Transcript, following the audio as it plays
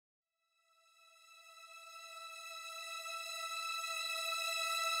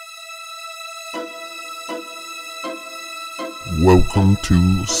Welcome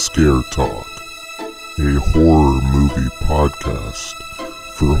to Scare Talk, a horror movie podcast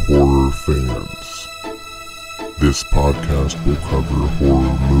for horror fans. This podcast will cover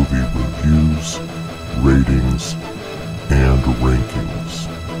horror movie reviews, ratings, and rankings.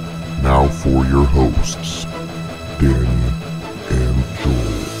 Now for your hosts, Danny and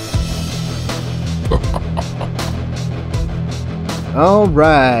Joel. All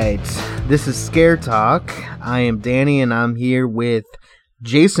right, this is Scare Talk. I am Danny, and I'm here with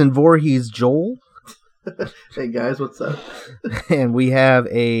Jason Voorhees Joel. Hey guys, what's up? And we have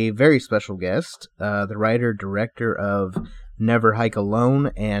a very special guest, the writer-director of Never Hike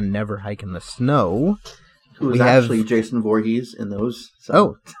Alone and Never Hike in the Snow. Who is actually Jason Voorhees in those. So.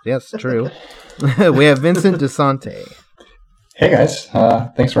 Oh, yes, true. We have Vincent DiSanti. Hey guys,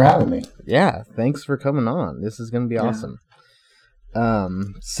 thanks for having me. Yeah, thanks for coming on. This is going to be awesome.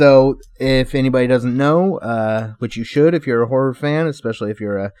 So if anybody doesn't know, which you should if you're a horror fan, especially if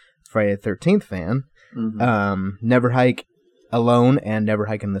you're a Friday the 13th fan, Never Hike Alone and Never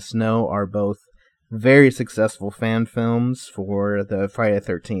Hike in the Snow are both very successful fan films for the Friday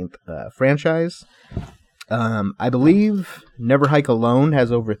the 13th franchise. I believe Never Hike Alone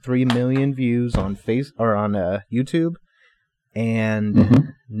has over 3 million views on YouTube,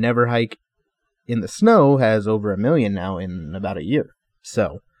 and Never Hike in the Snow has over 1 million now in about a year.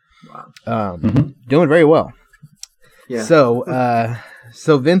 So, doing very well. Yeah.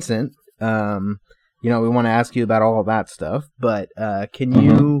 So Vincent, we want to ask you about all of that stuff, but can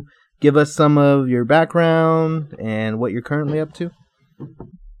you give us some of your background and what you're currently up to?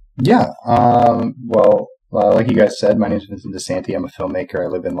 Yeah. Like you guys said, my name is Vincent DiSanti. I'm a filmmaker. I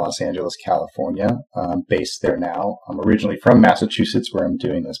live in Los Angeles, California. I'm based there now. I'm originally from Massachusetts, where I'm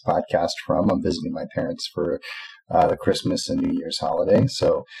doing this podcast from. I'm visiting my parents for the Christmas and New Year's holiday.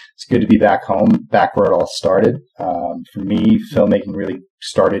 So it's good to be back home, back where it all started. For me, filmmaking really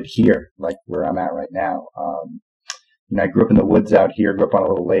started here, like where I'm at right now. I grew up in the woods out here, grew up on a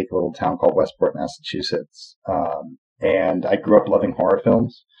little lake, a little town called Westport, Massachusetts. And I grew up loving horror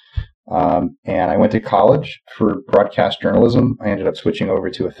films. And I went to college for broadcast journalism. I ended up switching over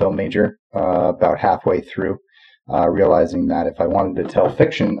to a film major about halfway through, realizing that if I wanted to tell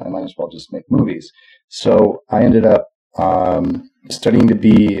fiction, I might as well just make movies. So I ended up studying to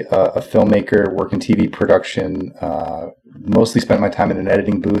be a filmmaker, work in TV production, mostly spent my time in an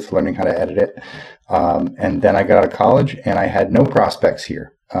editing booth learning how to edit it. And then I got out of college and I had no prospects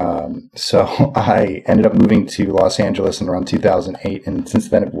here. So I ended up moving to Los Angeles in around 2008, and since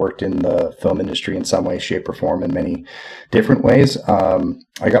then I've worked in the film industry in some way, shape, or form in many different ways.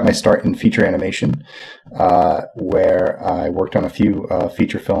 I got my start in feature animation, where I worked on a few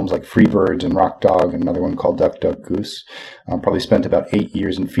feature films like Freebirds and Rock Dog, and another one called Duck, Duck, Goose. Probably spent about 8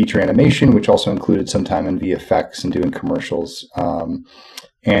 years in feature animation, which also included some time in VFX and doing commercials.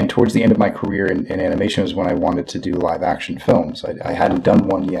 And towards the end of my career in animation was when I wanted to do live action films. I hadn't done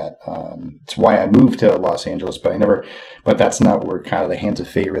one yet. It's why I moved to Los Angeles, but that's not where kind of the hands of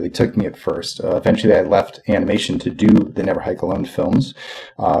fate really took me at first. Eventually I left animation to do the Never Hike Alone films,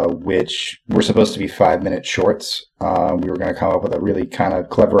 which were supposed to be 5-minute shorts. We were going to come up with a really kind of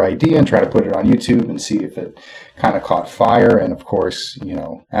clever idea and try to put it on YouTube and see if it kind of caught fire. And of course,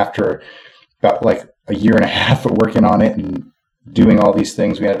 after about like a year and a half of working on it and doing all these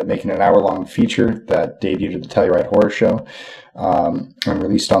things, we ended up making an hour-long feature that debuted at the Telluride Horror Show and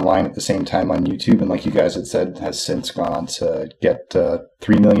released online at the same time on YouTube. And like you guys had said, has since gone on to get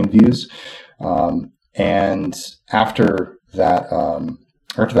 3 million views. And after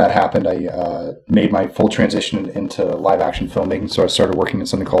that happened, I made my full transition into live-action filmmaking. So I started working in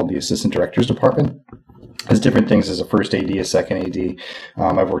something called the Assistant Director's Department. As different things as a first AD, a second AD.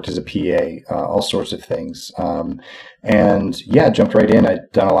 I've worked as a PA, all sorts of things. Jumped right in.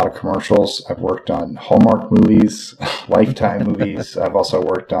 I've done a lot of commercials. I've worked on Hallmark movies, Lifetime movies. I've also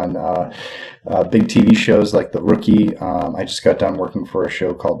worked on big TV shows like The Rookie. I just got done working for a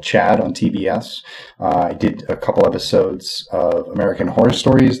show called Chad on TBS. I did a couple episodes of American Horror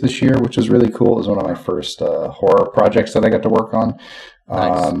Stories this year, which was really cool. It was one of my first horror projects that I got to work on.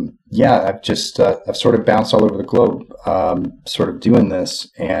 Nice. I've sort of bounced all over the globe, sort of doing this,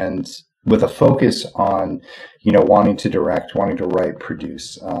 and with a focus on, wanting to direct, wanting to write,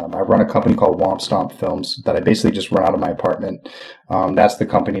 produce. I run a company called Womp Stomp Films that I basically just run out of my apartment. That's the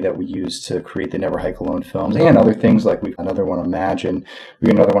company that we use to create the Never Hike Alone films and other things, like we've got another one, Imagine. We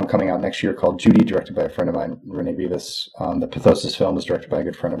have another one coming out next year called Judy, directed by a friend of mine, Renee Rivas. The Pathosis film is directed by a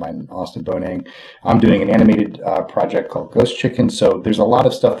good friend of mine, Austin Bonang. I'm doing an animated project called Ghost Chicken. So there's a lot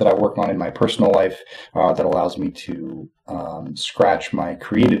of stuff that I work on in my personal life that allows me to scratch my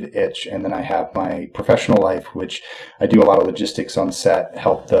creative itch, and then I have my professional life which I do a lot of logistics on set,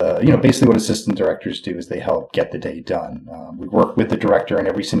 help basically what assistant directors do is they help get the day done. We work with the director in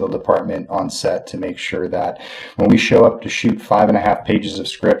every single department on set to make sure that when we show up to shoot 5.5 pages of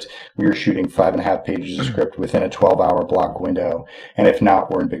script, we are shooting 5.5 pages of script within a 12-hour block window. And if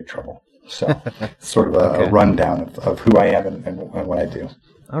not, we're in big trouble. So sort of a rundown of who I am and what I do.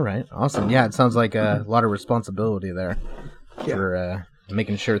 All right. Awesome. Yeah, it sounds like a lot of responsibility there for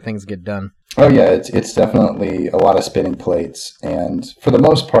making sure things get done. Oh, yeah. It's definitely a lot of spinning plates. And for the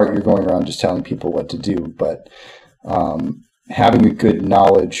most part, you're going around just telling people what to do. But having a good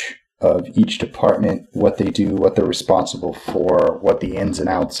knowledge of each department, what they do, what they're responsible for, what the ins and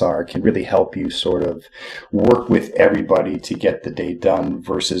outs are, can really help you sort of work with everybody to get the day done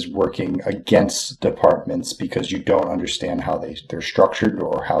versus working against departments because you don't understand how they're structured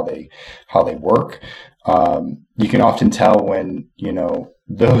or how they work. You can often tell when,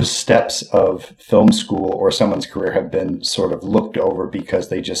 those steps of film school or someone's career have been sort of looked over because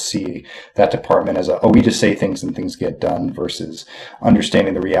they just see that department as we just say things and things get done versus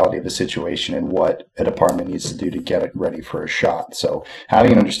understanding the reality of the situation and what a department needs to do to get it ready for a shot. So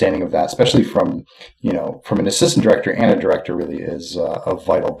having an understanding of that, especially from an assistant director and a director, really is a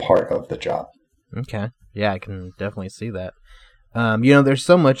vital part of the job. Okay. Yeah, I can definitely see that. There's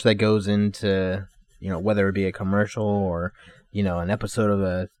so much that goes into, whether it be a commercial or, an episode of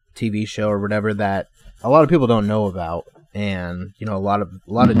a TV show or whatever that a lot of people don't know about. And, a lot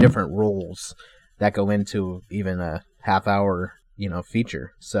of different roles that go into even a half hour,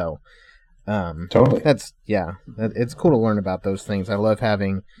 feature. So, totally. It's cool to learn about those things. I love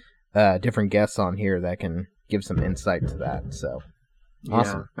having different guests on here that can give some insight to that. So,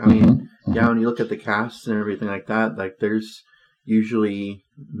 awesome. Yeah, I mean, when you look at the cast and everything like that, like there's usually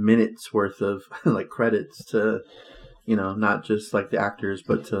minutes worth of like credits to, not just like the actors,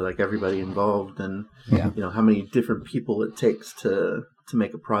 but to like everybody involved, and how many different people it takes to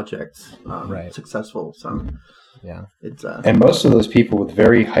make a project successful. So it's and most of those people with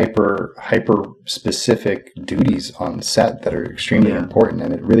very hyper specific duties on set that are extremely important,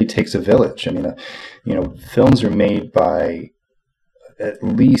 and it really takes a village. I mean, films are made by, at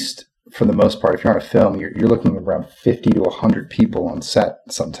least for the most part, if you're on a film, you're looking at around 50 to 100 people on set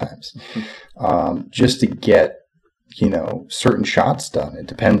sometimes, just to get certain shots done. It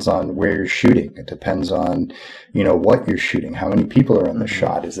depends on where you're shooting. It depends on, what you're shooting, how many people are in the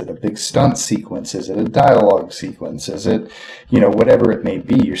shot. Is it a big stunt sequence? Is it a dialogue sequence? Is it, whatever it may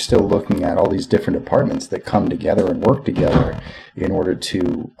be, you're still looking at all these different departments that come together and work together in order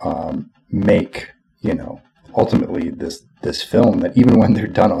to make, ultimately this film that even when they're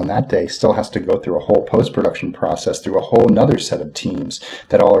done on that day still has to go through a whole post-production process through a whole another set of teams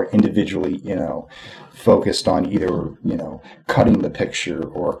that all are individually, focused on either, cutting the picture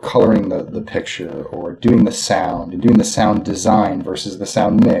or coloring the picture or doing the sound and doing the sound design versus the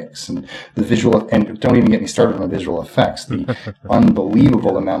sound mix and the visual. And don't even get me started on the visual effects, the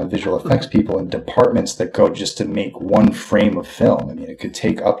unbelievable amount of visual effects people in departments that go just to make one frame of film. I mean, it could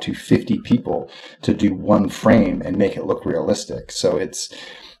take up to 50 people to do one frame and make it look realistic. So it's,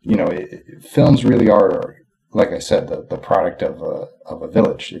 films really are, like I said, the product of a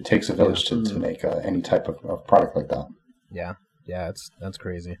village. It takes a village to make any type of product like that. Yeah, that's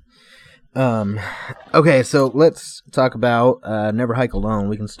crazy. Okay, so let's talk about Never Hike Alone.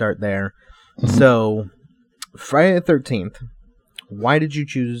 We can start there. Mm-hmm. So, Friday the 13th, why did you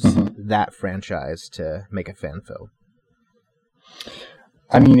choose that franchise to make a fan film?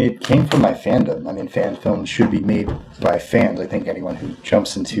 I mean, it came from my fandom. I mean, fan films should be made by fans. I think anyone who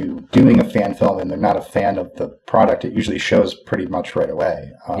jumps into doing a fan film and they're not a fan of the product, it usually shows pretty much right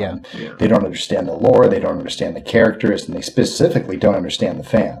away. They don't understand the lore, they don't understand the characters, and they specifically don't understand the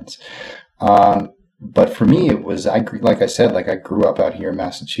fans. But for me, it was, like I said, I grew up out here in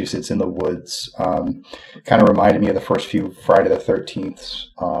Massachusetts in the woods. Kind of reminded me of the first few Friday the 13th.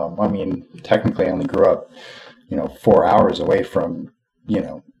 I mean, technically I only grew up, 4 hours away from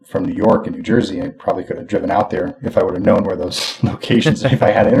New York and New Jersey. I probably could have driven out there if I would have known where those locations, if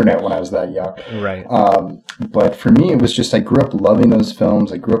I had internet when I was that young. Right. But for me, it was just, I grew up loving those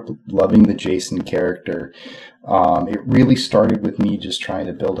films. I grew up loving the Jason character. It really started with me just trying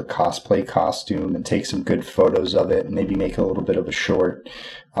to build a cosplay costume and take some good photos of it and maybe make a little bit of a short,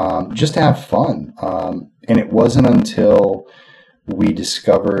 just to have fun. And it wasn't until we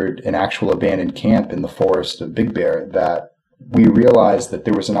discovered an actual abandoned camp in the forest of Big Bear that we realized that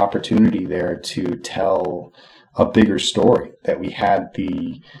there was an opportunity there to tell a bigger story, that we had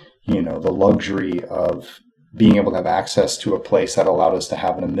the luxury of being able to have access to a place that allowed us to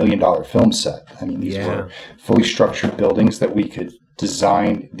have a $1 million film set. I mean, these were fully structured buildings that we could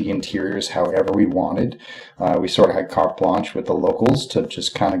design the interiors however we wanted. We sort of had carte blanche with the locals to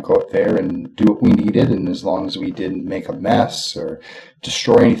just kind of go up there and do what we needed. And as long as we didn't make a mess or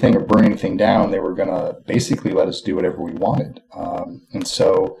destroy anything or burn anything down, they were going to basically let us do whatever we wanted. And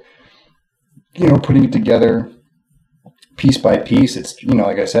so, putting it together piece by piece, it's,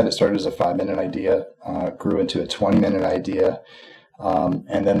 like I said, it started as a 5-minute idea, grew into a 20-minute idea.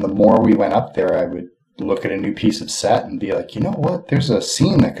 And then the more we went up there, I would look at a new piece of set and be like, you know what, there's a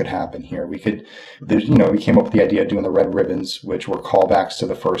scene that could happen here. We came up with the idea of doing the red ribbons, which were callbacks to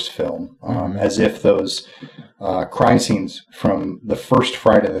the first film, as if those crime scenes from the first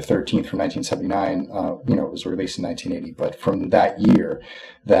Friday the 13th from 1979, it was released in 1980, but from that year,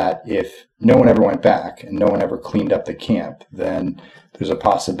 that if no one ever went back and no one ever cleaned up the camp, then there's a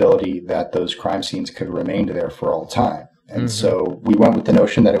possibility that those crime scenes could remain there for all time. And so we went with the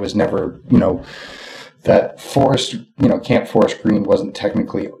notion that it was never, that Camp Forest Green wasn't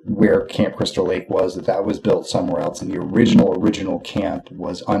technically where Camp Crystal Lake was, that was built somewhere else. And the original camp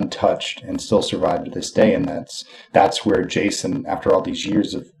was untouched and still survived to this day. And that's where Jason, after all these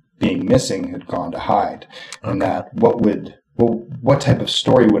years of being missing, had gone to hide. Okay. And that what type of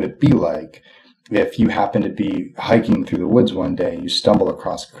story would it be like if you happen to be hiking through the woods one day, you stumble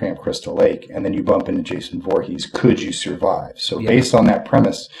across Camp Crystal Lake, and then you bump into Jason Voorhees? Could you survive? So based on that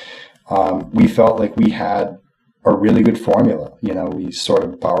premise, we felt like we had a really good formula. We sort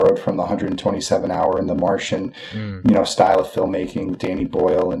of borrowed from the 127 Hour and The Martian, style of filmmaking, Danny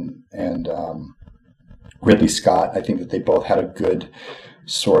Boyle and Ridley Scott. I think that they both had a good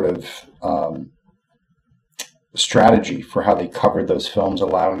sort of strategy for how they covered those films,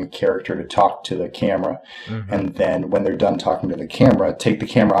 allowing a character to talk to the camera, and then when they're done talking to the camera, take the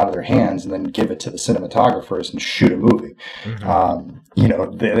camera out of their hands and then give it to the cinematographers and shoot a movie.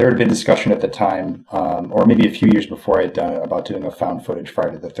 There had been discussion at the time, or maybe a few years before I had done it, about doing a found footage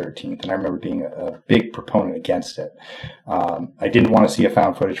Friday the 13th, and I remember being a big proponent against it. I didn't want to see a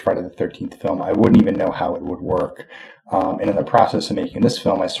found footage Friday the 13th film. I wouldn't even know how it would work. And in the process of making this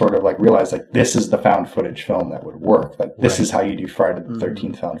film, I sort of realized this is the found footage film that would work. This is how you do Friday the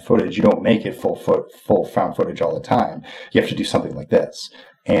 13th found footage. You don't make it full found footage all the time. You have to do something like this.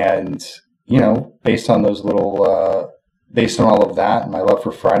 And, based on those based on all of that and my love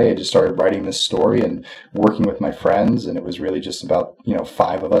for Friday, I just started writing this story and working with my friends. And it was really just about,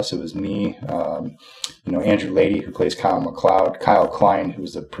 5 of us. It was me, Andrew Lady, who plays Kyle McLeod, Kyle Klein, who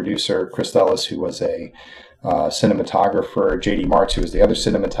was the producer, Chris Ellis, who was a cinematographer, J.D. Martz, who was the other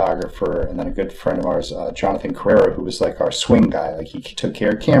cinematographer, and then a good friend of ours, Jonathan Carrera, who was our swing guy. He took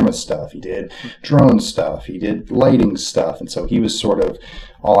care of camera stuff, he did drone stuff, he did lighting stuff, and so he was sort of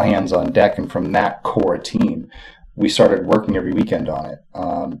all hands on deck. And from that core team, we started working every weekend on it,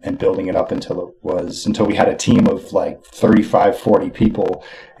 and building it up until we had a team of 35, 40 people,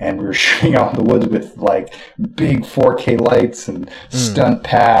 and we were shooting out in the woods with big 4K lights and stunt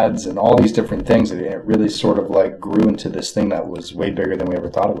pads and all these different things. And it really sort of grew into this thing that was way bigger than we ever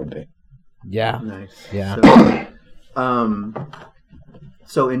thought it would be. Yeah. Nice. Yeah.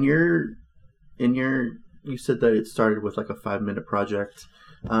 So in your, you said that it started with a 5-minute project.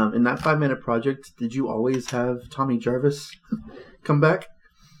 In that 5-minute project, did you always have Tommy Jarvis come back?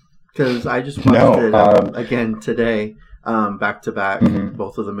 Because I just watched it again today, back to back,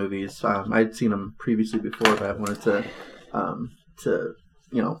 both of the movies. I'd seen them previously before, but I wanted to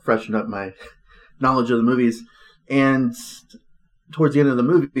freshen up my knowledge of the movies. And towards the end of the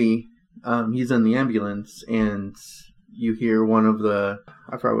movie, he's in the ambulance, and you hear one of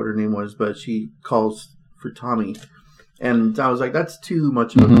I forgot what her name was, but she calls for Tommy. And I was like, that's too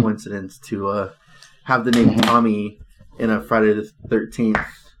much of a coincidence to have the name Tommy in a Friday the 13th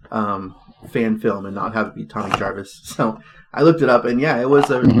fan film and not have it be Tommy Jarvis. So I looked it up, and it was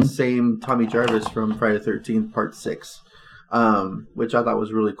the same Tommy Jarvis from Friday the 13th Part 6, which I thought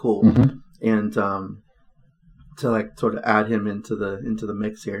was really cool. And to sort of add him into the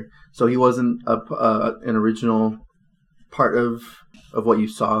mix here. So he wasn't an original part of what you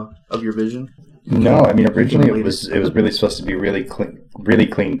saw of your vision? No, I mean, originally it was really supposed to be really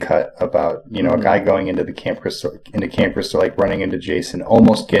clean cut about, a guy going into Camp Crystal Lake, running into Jason,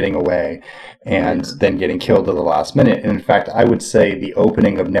 almost getting away, and then getting killed at the last minute. And in fact, I would say the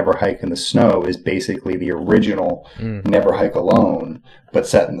opening of Never Hike in the Snow is basically the original Never Hike Alone, but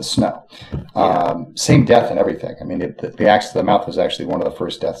set in the snow. Same death and everything. I mean, the axe to the mouth was actually one of the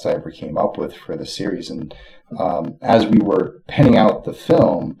first deaths I ever came up with for the series. And as we were penning out the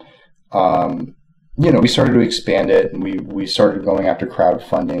film, we started to expand it, and we started going after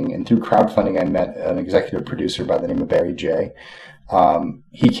crowdfunding. And through crowdfunding, I met an executive producer by the name of Barry J.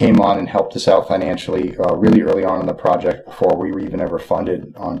 He came on and helped us out financially really early on in the project before we were even ever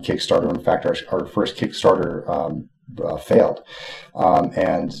funded on Kickstarter. In fact, our first Kickstarter failed.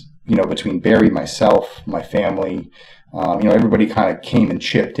 And, between Barry, myself, my family, everybody kind of came and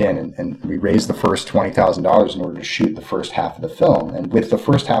chipped in, and we raised the first $20,000 in order to shoot the first half of the film. And with the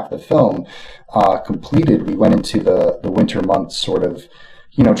first half of the film completed, we went into the winter months sort of,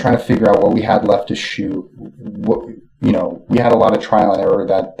 trying to figure out what we had left to shoot. We had a lot of trial and error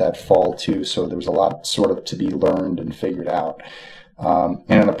that fall too, so there was a lot sort of to be learned and figured out. And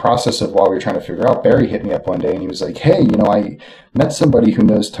in the process of while we were trying to figure out, Barry hit me up one day and he was like, "Hey, I met somebody who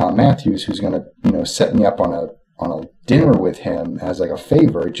knows Tom Matthews who's going to, set me up on a dinner with him as like a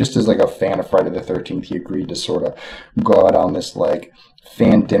favor." Just as like a fan of Friday the 13th, he agreed to sort of go out on this like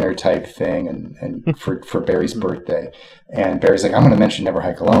fan dinner type thing and for Barry's birthday. And Barry's like, "I'm going to mention Never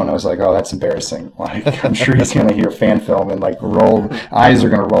Hike Alone." I was like, "Oh, that's embarrassing." Like, I'm sure he's going to hear fan film and like eyes are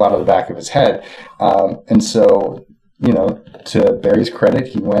going to roll out of the back of his head. And so, to Barry's credit,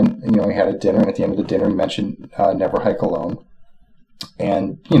 he went, he had a dinner, and at the end of the dinner, he mentioned Never Hike Alone.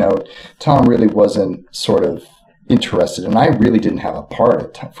 And, Tom really wasn't sort of interested, and I really didn't have a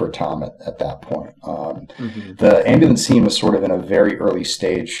part for Tom at that point. The ambulance scene was sort of in a very early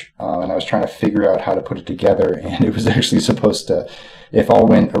stage, and I was trying to figure out how to put it together, and it was actually supposed to, if all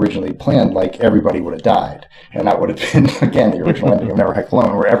went originally planned, like everybody would have died. And that would have been, again, the original ending of Never Hike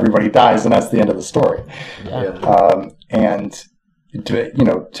Alone, where everybody dies, and that's the end of the story. Yeah.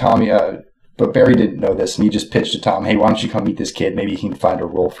 Tommy, but Barry didn't know this, and he just pitched to Tom, "Hey, why don't you come meet this kid? Maybe he can find a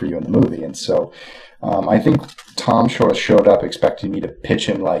role for you in the movie." And so I think Tom sort of showed up expecting me to pitch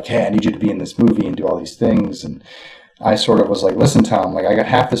him like, "Hey, I need you to be in this movie and do all these things." And I sort of was like, "Listen, Tom, like I got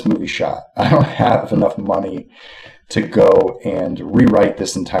half this movie shot. I don't have enough money to go and rewrite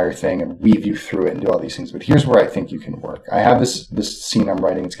this entire thing and weave you through it and do all these things. But here's where I think you can work. I have this scene I'm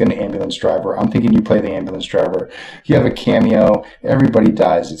writing. It's got an ambulance driver. I'm thinking you play the ambulance driver. You have a cameo. Everybody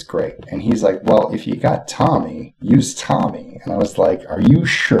dies. It's great." And he's like, "Well, if you got Tommy, use Tommy." And I was like, "Are you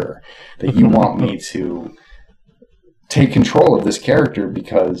sure that you want me to take control of this character?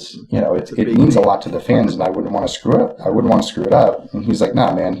 Because, it means a lot to the fans, and I wouldn't want to screw it up." And he's like,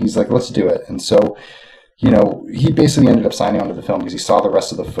 "Nah, man." He's like, "Let's do it." And so, he basically ended up signing onto the film because he saw the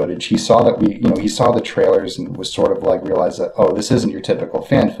rest of the footage. He saw that he saw the trailers and was sort of like realized that, oh, this isn't your typical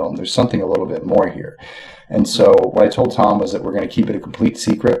fan film. There's something a little bit more here. And so what I told Tom was that we're going to keep it a complete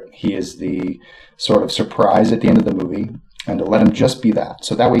secret. He is the sort of surprise at the end of the movie, and to let him just be that.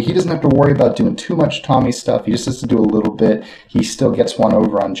 So that way he doesn't have to worry about doing too much Tommy stuff. He just has to do a little bit. He still gets one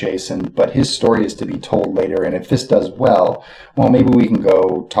over on Jason, but his story is to be told later. And if this does well, maybe we can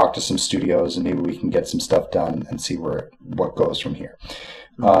go talk to some studios and maybe we can get some stuff done and see what goes from here.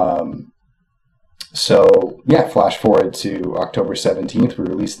 So yeah, flash forward to October 17th, we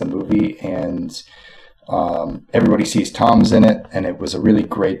released the movie, and everybody sees Tom's in it, and it was a really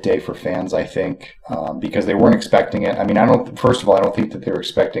great day for fans, I think, because they weren't expecting it. I mean, I don't think that they were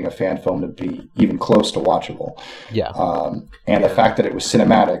expecting a fan film to be even close to watchable. Yeah. And the fact that it was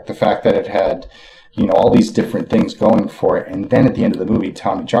cinematic, the fact that it had, all these different things going for it, and then at the end of the movie,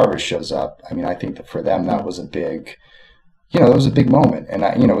 Tommy Jarvis shows up. I mean, I think that for them, that was a big... that was a big moment. And,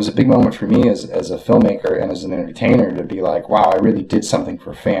 it was a big moment for me as a filmmaker and as an entertainer to be like, wow, I really did something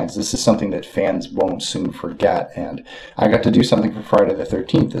for fans. This is something that fans won't soon forget. And I got to do something for Friday the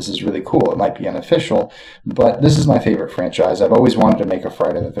 13th. This is really cool. It might be unofficial, but this is my favorite franchise. I've always wanted to make a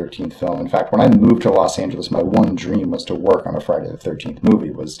Friday the 13th film. In fact, when I moved to Los Angeles, my one dream was to work on a Friday the 13th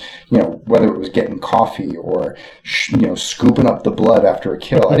movie. Was, whether it was getting coffee or, scooping up the blood after a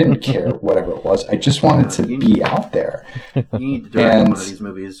kill. I didn't care whatever it was. I just wanted to be out there. You need to direct one of these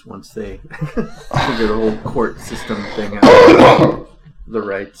movies once they figure the whole court system thing out. The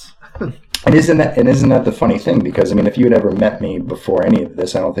rights. And isn't that the funny thing? Because, if you had ever met me before any of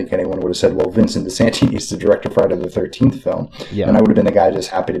this, I don't think anyone would have said, well, Vincent DiSanti needs to direct a Friday the 13th film. Yeah. And I would have been the guy just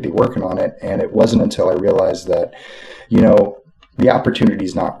happy to be working on it. And it wasn't until I realized that, the opportunity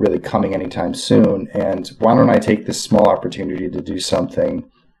is not really coming anytime soon. And why don't I take this small opportunity to do something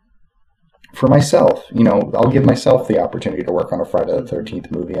for myself? I'll give myself the opportunity to work on a Friday the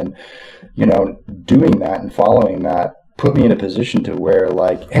 13th movie, and doing that and following that put me in a position to where,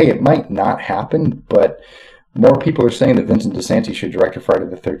 like, hey, it might not happen, but more people are saying that Vincent DiSanti should direct a Friday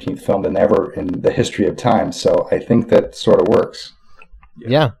the 13th film than ever in the history of time. So I think that sort of works.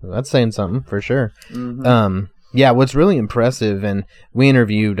 Yeah, that's saying something for sure. Mm-hmm. Yeah, what's really impressive, and we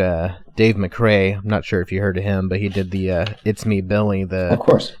interviewed Dave McRae. I'm not sure if you heard of him, but he did the It's Me, Billy, the of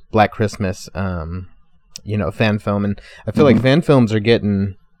course. Black Christmas, fan film. And I feel like fan films are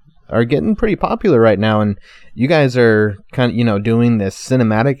getting are getting pretty popular right now, and you guys are kind of, doing this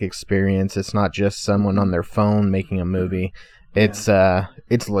cinematic experience. It's not just someone on their phone making a movie. It's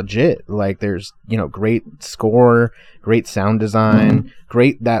legit. Like, there's, great score, great sound design,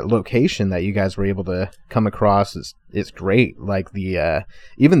 great, that location that you guys were able to come across is great. Like, the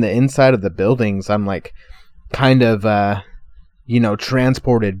even the inside of the buildings, I'm like kind of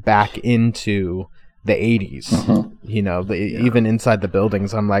transported back into the 80s. Even inside the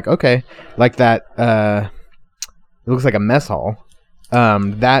buildings, I'm like, okay, like that it looks like a mess hall.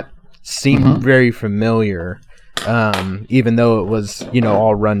 That seemed very familiar. Even though it was,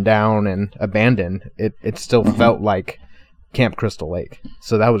 all run down and abandoned, it still felt like Camp Crystal Lake.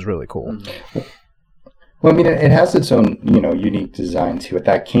 So that was really cool. Well, I mean, it has its own, unique design to it.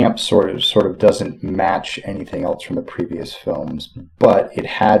 That camp sort of doesn't match anything else from the previous films, but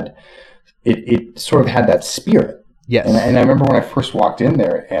it sort of had that spirit. Yes. And I remember when I first walked in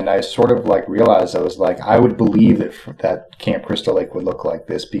there, and I sort of like realized, I was like, I would believe that Camp Crystal Lake would look like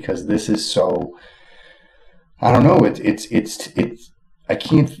this, because this is so, I don't know, it's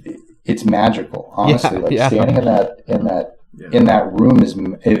magical, honestly. Standing in that room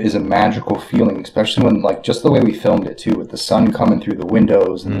is a magical feeling, especially when, like, just the way we filmed it too, with the sun coming through the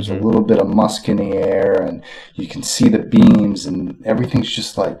windows, and there's a little bit of musk in the air, and you can see the beams, and everything's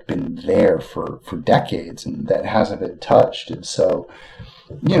just like been there for decades, and that hasn't been touched. And so,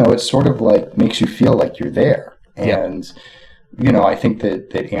 it sort of like makes you feel like you're there. And I think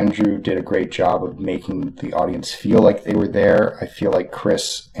that Andrew did a great job of making the audience feel like they were there. I feel like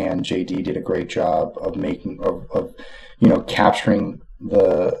Chris and JD did a great job of capturing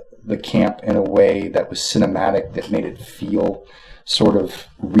the camp in a way that was cinematic, that made it feel sort of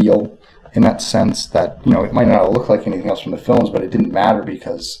real, in that sense that, it might not look like anything else from the films, but it didn't matter,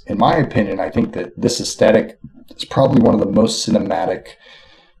 because, in my opinion, I think that this aesthetic is probably one of the most cinematic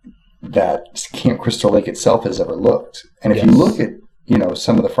that Camp Crystal Lake itself has ever looked. And if you look at,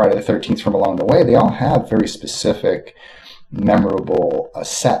 some of the Friday the 13th from along the way, they all have very specific, memorable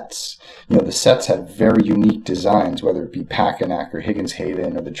sets. The sets have very unique designs, whether it be Packanack or Higgins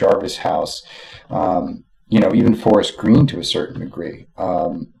Haven or the Jarvis House, even Forest Green to a certain degree.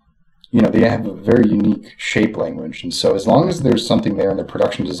 They have a very unique shape language. And so as long as there's something there in the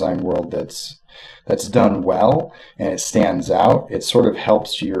production design world that's done well and it stands out, it sort of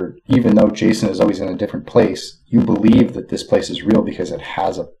helps even though Jason is always in a different place, you believe that this place is real because it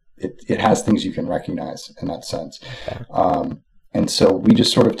has things you can recognize in that sense. Okay. And so we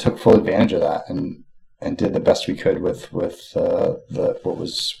just sort of took full advantage of that and did the best we could with what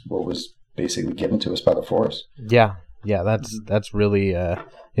was basically given to us by the Forest. Yeah, that's really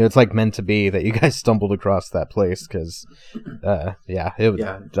it's like meant to be that you guys stumbled across that place, because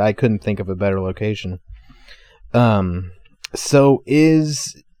I couldn't think of a better location. So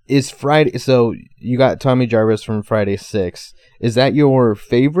is Friday? So you got Tommy Jarvis from Friday 6. Is that your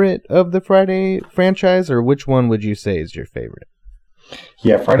favorite of the Friday franchise, or which one would you say is your favorite?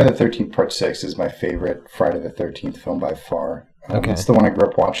 Yeah, Friday the 13th Part 6 is my favorite Friday the 13th film by far. Okay. It's the one I grew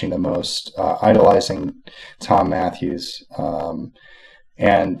up watching the most, idolizing Tom Matthews.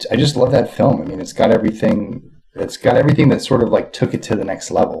 And I just love that film. I mean, it's got everything that sort of like took it to the next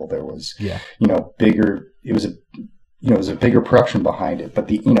level. There was, bigger, it was a bigger production behind it, but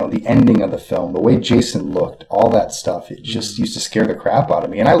the ending of the film, the way Jason looked, all that stuff, it just used to scare the crap out of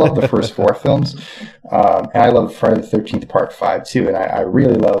me. And I love the first 4 films, and I love Friday the 13th Part 5 too. And I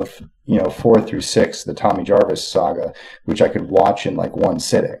really love 4 through 6, the Tommy Jarvis saga, which I could watch in like one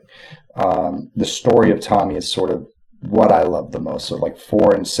sitting. The story of Tommy is sort of what I love the most. So like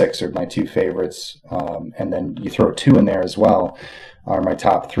 4 and 6 are my 2 favorites, and then you throw 2 in there as well, are my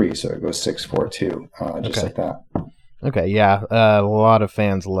top 3. So it goes 6, 4, 2, just like that. Okay, yeah, a lot of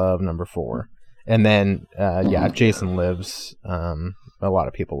fans love number 4, and then Jason Lives. A lot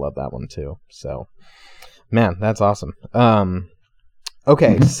of people love that one too. So, man, that's awesome.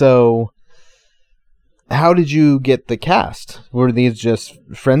 Okay, so how did you get the cast? Were these just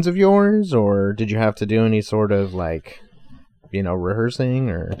friends of yours, or did you have to do any sort of rehearsing,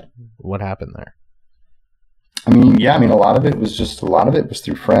 or what happened there? I mean, a lot of it was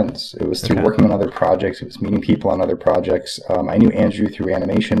through friends. It was through working on other projects. It was meeting people on other projects. I knew Andrew through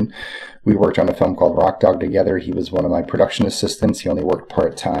animation. We worked on a film called Rock Dog together. He was one of my production assistants. He only worked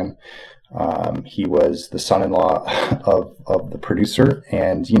part-time. He was the son-in-law of the producer,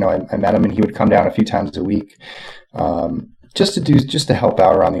 and I met him, and he would come down a few times a week, just to help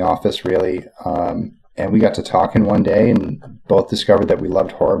out around the office, really. And we got to talking one day, and both discovered that we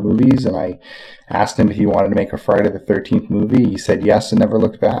loved horror movies. And I asked him if he wanted to make a Friday the 13th movie. He said yes and never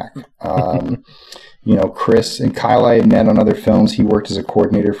looked back. Chris and Kyle I had met on other films. He worked as a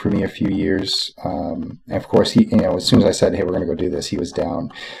coordinator for me a few years. And of course, he, as soon as I said, hey, we're going to go do this, he was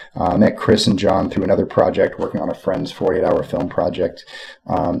down. I met Chris and John through another project, working on a friend's 48-hour film project.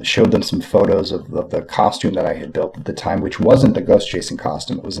 Showed them some photos of the costume that I had built at the time, which wasn't the ghost chasing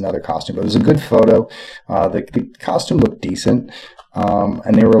costume. It was another costume, but it was a good photo. The costume looked decent.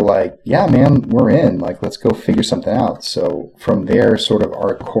 And they were like, yeah, man, we're in. Like, let's go figure something out. So from there, sort of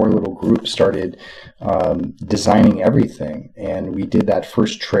our core little group started designing everything. And we did that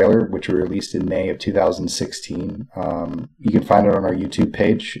first trailer, which we released in May of 2016. You can find it on our YouTube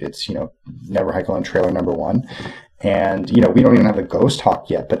page. It's, Never Hike Alone trailer number 1. And, we don't even have the ghost hawk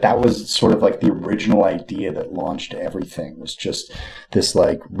yet, but that was sort of like the original idea that launched everything, was just this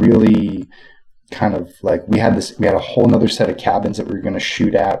like really kind of like, we had a whole nother set of cabins that we were going to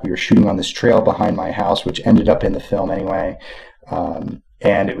shoot at. We were shooting on this trail behind my house, which ended up in the film anyway.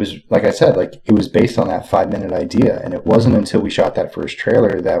 And it was, like I said, like it was based on that 5-minute idea. And it wasn't until we shot that first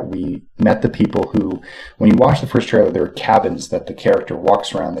trailer that we met the people who, when you watch the first trailer, there are cabins that the character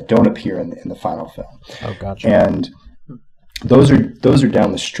walks around that don't appear in the final film. Oh, gotcha. And those are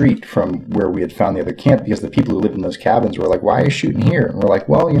down the street from where we had found the other camp, because the people who lived in those cabins were like, why are you shooting here? And we're like,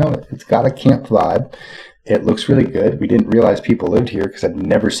 well, it's got a camp vibe. It looks really good. We didn't realize people lived here because I'd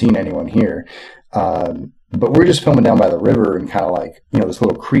never seen anyone here. But we're just filming down by the river and kind of like, this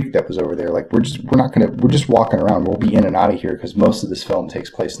little creek that was over there. Like we're just walking around. We'll be in and out of here because most of this film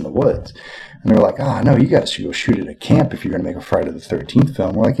takes place in the woods. And they're like, no, you guys should go shoot at a camp if you're going to make a Friday the 13th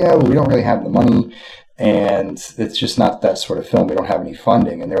film. We're like, yeah, well, we don't really have the money. And it's just not that sort of film. We don't have any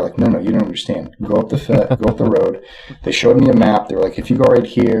funding. And they're like, no, you don't understand. Go up the road. They showed me a map. They were like, if you go right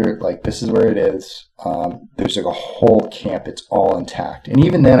here, like this is where it is. There's like a whole camp. It's all intact. And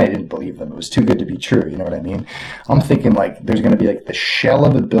even then I didn't believe them. It was too good to be true. You know what I mean? I'm thinking like there's going to be like the shell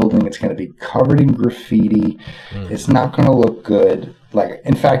of a building. It's going to be covered in graffiti. It's not going to look good. Like,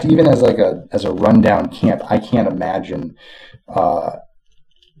 in fact, even as a rundown camp, I can't imagine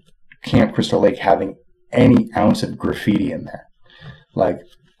Camp Crystal Lake having any ounce of graffiti in there. Like,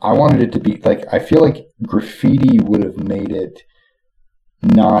 I wanted it to be like, I feel like graffiti would have made it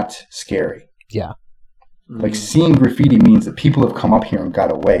not scary. Yeah. Like, seeing graffiti means that people have come up here and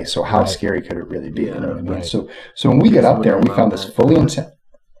got away. So how scary could it really be? You know what I mean? Right. So when we get up there and we found this fully intact,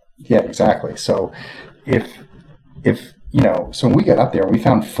 yeah, exactly. So so when we got up there and we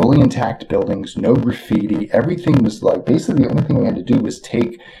found fully intact buildings, no graffiti, everything was like, basically the only thing we had to do was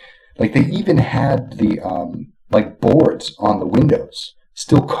take, like they even had the boards on the windows,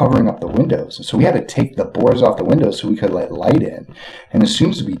 still covering up the windows. And so we had to take the boards off the windows so we could let light in. And as soon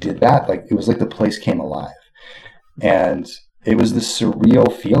as we did that, like it was like the place came alive. And it was this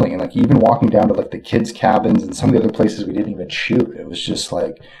surreal feeling. And like even walking down to like the kids' cabins and some of the other places we didn't even shoot, it was just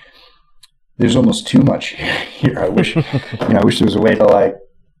like, there's almost too much here. I wish, I wish there was a way to like,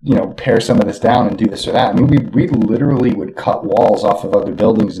 pare some of this down and do this or that. I mean, we literally would cut walls off of other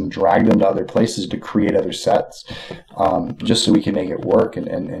buildings and drag them to other places to create other sets, just so we can make it work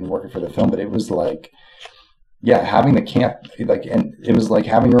and work it for the film. But it was like, having the camp, like, and it was like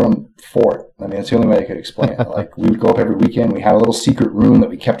having your own fort. I mean, that's the only way I could explain it. Like, we would go up every weekend. We had a little secret room that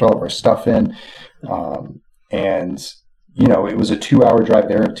we kept all of our stuff in, and it was a 2-hour drive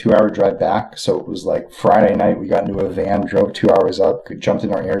there and a 2-hour drive back. So it was like Friday night, we got into a van, drove 2 hours up, jumped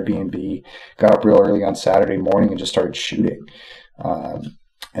in our Airbnb, got up real early on Saturday morning and just started shooting.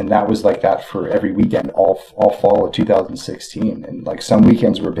 And that was like that for every weekend, all fall of 2016. And like some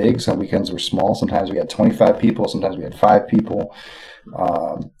weekends were big, some weekends were small. Sometimes we had 25 people, sometimes we had 5 people.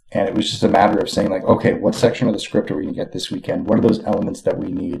 And it was just a matter of saying like, okay, what section of the script are we going to get this weekend? What are those elements that we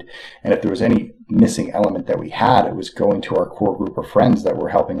need? And if there was any missing element that we had, it was going to our core group of friends that were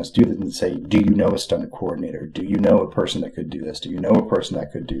helping us do this and say, do you know a stunt coordinator? Do you know a person that could do this? Do you know a person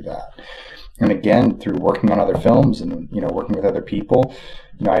that could do that? And again, through working on other films and, working with other people,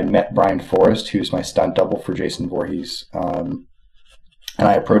 I had met Brian Forrest, who's my stunt double for Jason Voorhees. And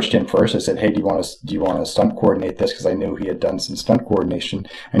I approached him first. I said, hey, do you want to stunt coordinate this? Because I knew he had done some stunt coordination.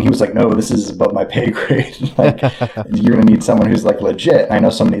 And he was like, no, this is above my pay grade. Like, you're going to need someone who's like legit. And I know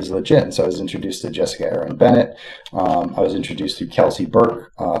somebody who's legit. And so I was introduced to Jessica Aaron Bennett. I was introduced to Kelsey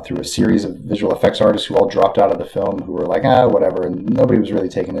Burke through a series of visual effects artists who all dropped out of the film, who were like, whatever. And nobody was really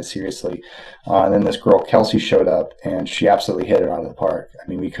taking it seriously. And then this girl, Kelsey, showed up and she absolutely hit it out of the park. I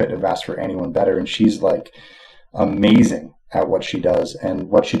mean, we couldn't have asked for anyone better. And she's like amazing at what she does. And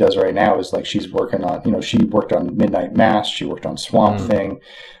what she does right now is like she's working on, she worked on Midnight Mass, she worked on Swamp Thing.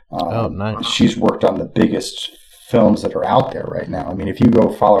 Nice. She's worked on the biggest films that are out there right now. I mean, if you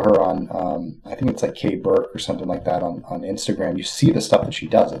go follow her on, I think it's like Kay Burke or something like that on Instagram, you see the stuff that she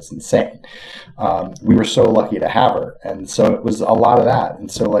does. It's insane. We were so lucky to have her. And so it was a lot of that.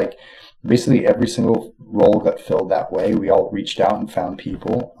 And so like basically every single role got filled that way. We all reached out and found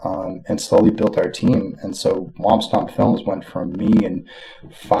people and slowly built our team. And so Womp Stomp Films went from me and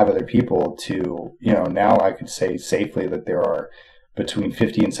 5 other people to, now I could say safely that there are between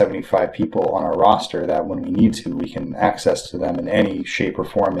 50 and 75 people on our roster that when we need to, we can access to them in any shape or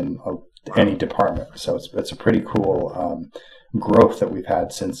form in any department. So it's a pretty cool growth that we've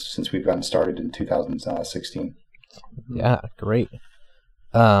had since we've gotten started in 2016. Yeah, great.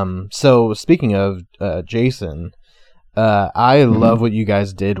 So speaking of Jason, I love what you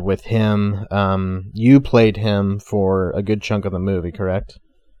guys did with him. You played him for a good chunk of the movie, correct?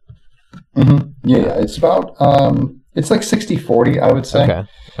 Mm-hmm. Yeah, it's about it's like 60-40, I would say.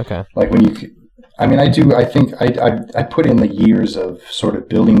 Okay. Like when I think I put in the years of sort of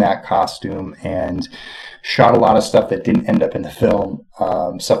building that costume and shot a lot of stuff that didn't end up in the film,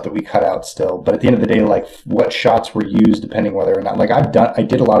 stuff that we cut out still. But at the end of the day, like what shots were used, depending whether or not, like I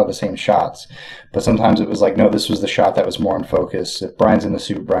did a lot of the same shots, but sometimes it was like, no, this was the shot that was more in focus. If Brian's in the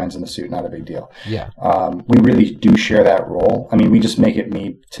suit, not a big deal. Yeah. We really do share that role. I mean, we just make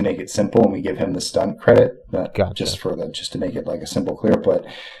it simple, and we give him the stunt credit, Gotcha. just to make it like a simple, clear. But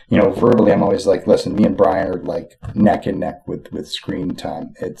verbally, I'm always like, listen, me and Brian are like neck and neck with screen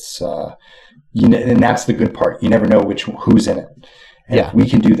time. It's and that's the good part. You never know who's in it. And if we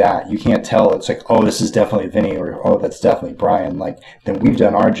can do that, you can't tell. It's like, oh, this is definitely Vinny, or oh, that's definitely Brian. Like, then we've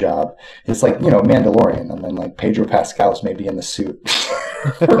done our job. It's like, Mandalorian, and then like Pedro Pascal's maybe in the suit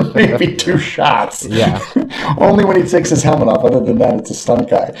for maybe 2 shots. Yeah. Only when he takes his helmet off. Other than that, it's a stunt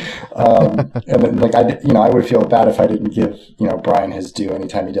guy. And then like I would feel bad if I didn't give Brian his due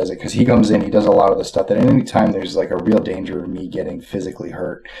anytime he does it, because he comes in, he does a lot of the stuff that any time there's like a real danger of me getting physically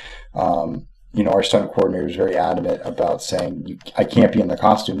hurt. Our stunt coordinator is very adamant about saying, I can't be in the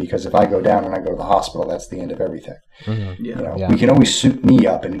costume, because if I go down and I go to the hospital, that's the end of everything. Mm-hmm. We can always suit me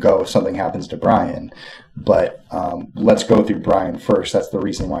up and go if something happens to Brian, but let's go through Brian first. That's the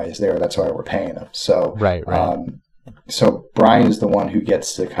reason why he's there. That's why we're paying him. So, right. So Brian is the one who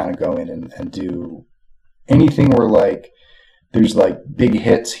gets to kind of go in and do anything where like there's like big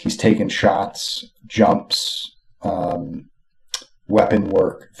hits. He's taking shots, jumps, weapon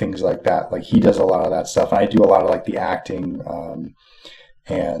work, things like that. Like he does a lot of that stuff, and I do a lot of like the acting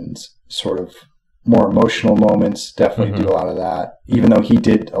and sort of more emotional moments. Definitely do a lot of that, even though he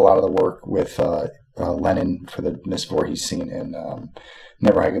did a lot of the work with Lennon for the Miss Voorhees scene in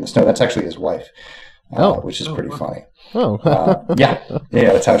Never Hike in the Snow. That's actually his wife, which is pretty funny. Yeah,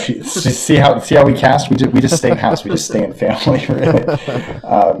 that's how she see how we cast. We just stay in house. We just stay in family, really.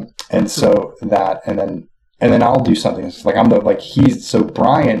 And so that, and then I'll do something. It's like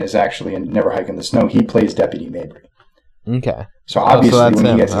Brian is actually in Never Hike in the Snow. He plays Deputy Mabry. Okay. So obviously when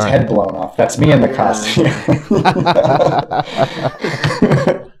he gets his head blown off, that's me in the costume.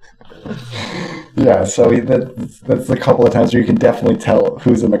 Yeah, so that's a couple of times where you can definitely tell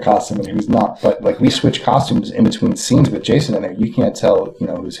who's in the costume and who's not. But like we switch costumes in between scenes with Jason in there, you can't tell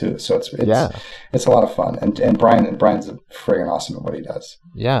who's who. So it's a lot of fun. And Brian's friggin' awesome at what he does.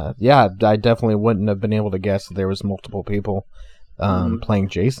 Yeah. I definitely wouldn't have been able to guess that there was multiple people playing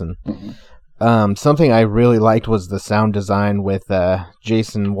Jason. Mm-hmm. Something I really liked was the sound design with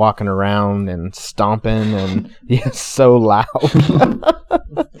Jason walking around and stomping, and he's so loud.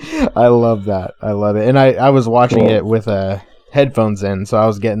 I love that. I love it. And I was watching it with headphones in, so I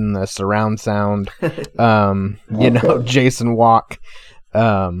was getting the surround sound, Jason walk.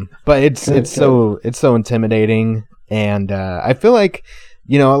 But it's so intimidating, and I feel like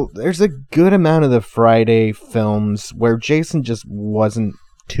there's a good amount of the Friday films where Jason just wasn't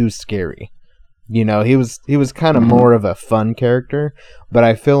too scary. He was kind of more of a fun character, but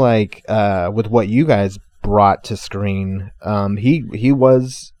I feel like with what you guys brought to screen, he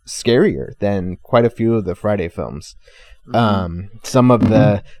was scarier than quite a few of the Friday films. Some of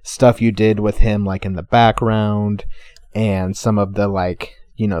the stuff you did with him, like in the background, and some of the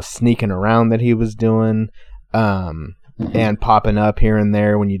sneaking around that he was doing, and popping up here and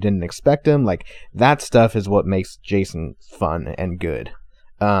there when you didn't expect him, like that stuff is what makes Jason fun and good.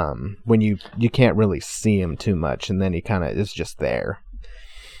 When you can't really see him too much, and then he kind of is just there.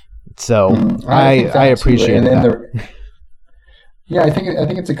 So I appreciate that. I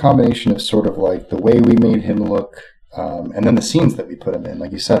think it's a combination of sort of like the way we made him look, and then the scenes that we put him in,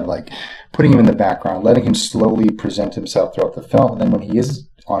 like you said, like putting him in the background, letting him slowly present himself throughout the film, and then when he is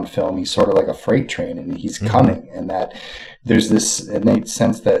on film, he's sort of like a freight train, and he's coming, and that there's this innate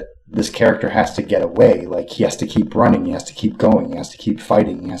sense that this character has to get away. Like, he has to keep running, he has to keep going, he has to keep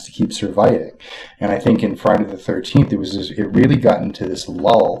fighting, he has to keep surviving. And I think in Friday the 13th, it really got into this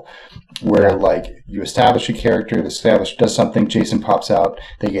lull where, like, you establish a character, does something, Jason pops out,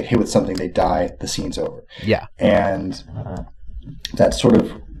 they get hit with something, they die, the scene's over. Yeah. And that sort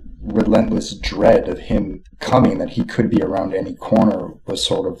of relentless dread of him coming, that he could be around any corner, was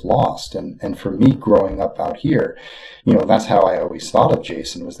sort of lost. And for me, growing up out here, you know, that's how I always thought of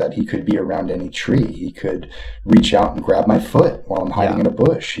Jason, was that he could be around any tree. He could reach out and grab my foot while I'm hiding in a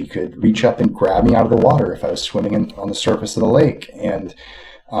bush. He could reach up and grab me out of the water if I was swimming on the surface of the lake. And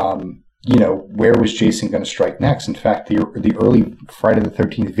you know, where was Jason going to strike next? In fact, the early Friday the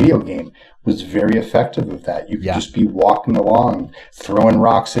 13th video game was very effective of that. You could just be walking along, throwing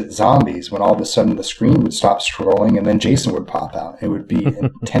rocks at zombies, when all of a sudden the screen would stop scrolling and then Jason would pop out. It would be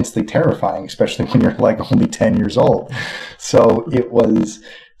intensely terrifying, especially when you're like only 10 years old. So it was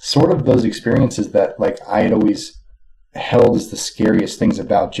sort of those experiences that, like, I had always held as the scariest things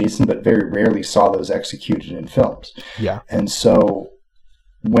about Jason, but very rarely saw those executed in films. Yeah. And so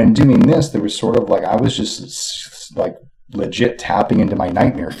when doing this, there was sort of like, I was just like legit tapping into my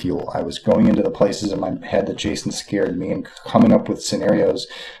nightmare fuel. I was going into the places in my head that Jason scared me and coming up with scenarios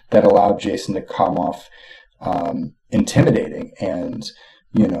that allowed Jason to come off intimidating and,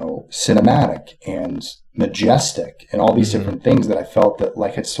 you know, cinematic and majestic and all these different things that I felt that,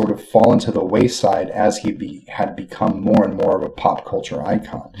 like, had sort of fallen to the wayside as he had become more and more of a pop culture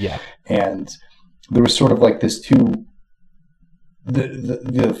icon. Yeah. And there was sort of like this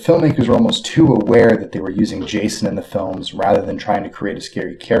the filmmakers were almost too aware that they were using Jason in the films rather than trying to create a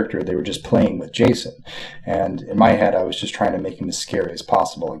scary character. They were just playing with Jason. And in my head, I was just trying to make him as scary as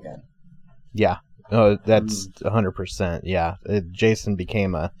possible again. Yeah. Oh, that's 100%. Yeah. Jason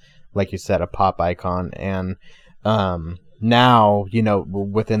became like you said, a pop icon. And now, you know,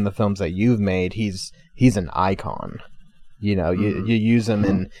 within the films that you've made, he's an icon. You know, you use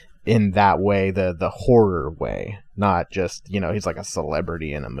him in that way, the horror way, not just, you know, he's like a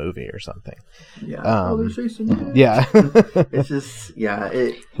celebrity in a movie or something. Yeah. There's Jason. Yeah. It's just,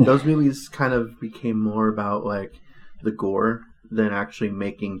 those movies kind of became more about, like, the gore than actually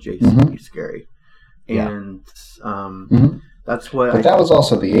making Jason be scary. And that's what. But that was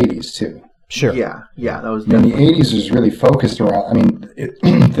also the 80s too. Sure. Yeah, that was. And the 80s was really focused around. I mean,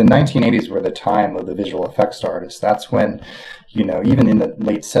 the 1980s were the time of the visual effects artists. That's when, you know, even in the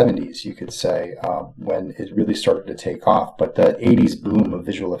late 70s, you could say, when it really started to take off. But the 80s boom of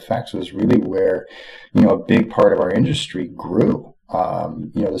visual effects was really where, you know, a big part of our industry grew.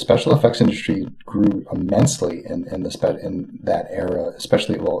 You know, the special effects industry grew immensely in that era,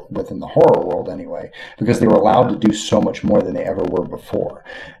 especially within the horror world anyway, because they were allowed to do so much more than they ever were before.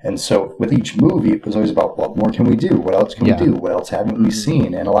 And so with each movie, it was always about, what more can we do? What else can we do? What else haven't we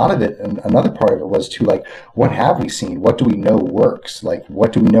seen? And a lot of it, and another part of it was too, like, what have we seen? What do we know works? Like,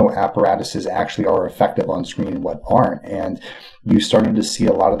 what do we know apparatuses actually are effective on screen and what aren't? And you started to see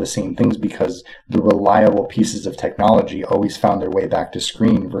a lot of the same things because the reliable pieces of technology always found their way back to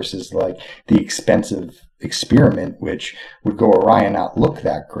screen versus, like, the expensive experiment, which would go awry and not look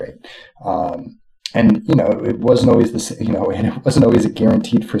that great. And, you know, it wasn't always and it wasn't always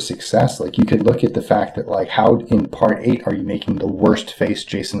guaranteed for success. Like, you could look at the fact that, like, how in part 8 are you making the worst face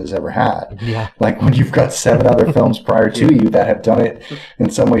Jason has ever had? Yeah. Like, when you've got 7 other films prior to you that have done it in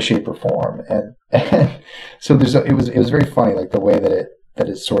some way, shape, or form. And so it was very funny, like, the way that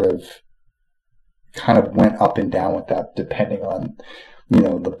it sort of kind of went up and down with that, depending on, you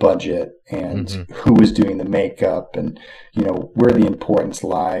know, the budget and who was doing the makeup and, you know, where the importance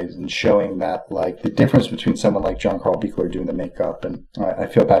lies, and showing that, like, the difference between someone like John Carl Buechler doing the makeup. And I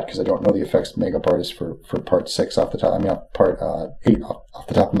feel bad because I don't know the effects makeup artist for part 6 off the top. I mean, part 8 off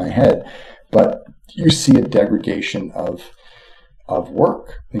the top of my head, but you see a degradation of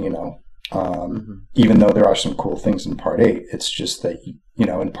work, you know. Even though there are some cool things in part 8, it's just that, you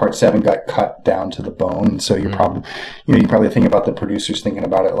know, in part 7 got cut down to the bone. And so you're probably, you know, you probably think about the producers thinking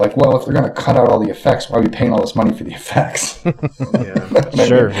about it like, well, if they're going to cut out all the effects, why are we paying all this money for the effects?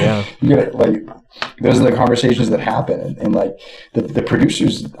 Sure. Yeah. You know, like, those are the conversations that happen. And like, the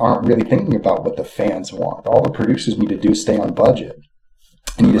producers aren't really thinking about what the fans want. All the producers need to do is stay on budget.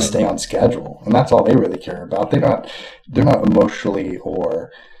 And need to stay on schedule. And that's all they really care about. They're not emotionally or,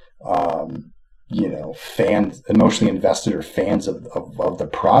 you know, emotionally invested or fans of the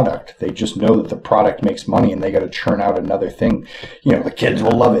product. They just know that the product makes money and they got to churn out another thing. You know, the kids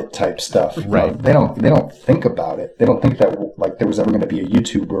will love it type stuff. Right. They don't think about it. They don't think that, like, there was ever going to be a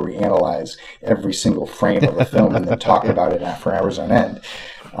YouTube where we analyze every single frame of a film and then talk about it for hours on end.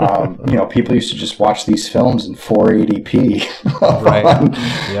 People used to just watch these films in 480p,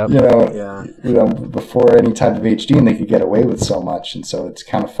 Yep. Before any type of HD, and they could get away with so much. And so it's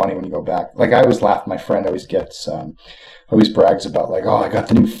kind of funny when you go back. Like, I always laugh. My friend always brags about, like, oh, I got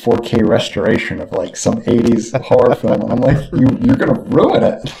the new 4K restoration of like some 80s horror film, and I'm like, you're gonna ruin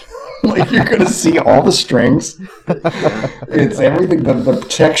it. Like, you're going to see all the strings. It's everything. The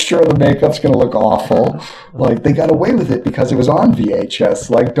texture of the makeup's going to look awful. Like, they got away with it because it was on VHS.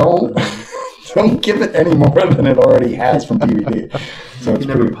 Like, don't give it any more than it already has from DVD. So you can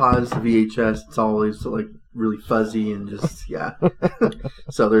never pause the VHS. It's always like really fuzzy and just,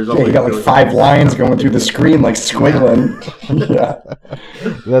 So there's always you got like 5 lines going through the screen, like squiggling. Yeah.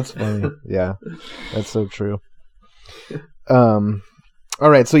 That's funny. Yeah. That's so true. All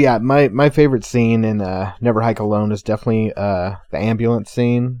right, so yeah, my favorite scene in Never Hike Alone is definitely the ambulance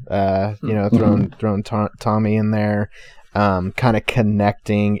scene. Throwing Tommy in there, kind of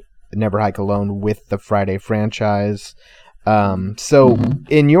connecting Never Hike Alone with the Friday franchise.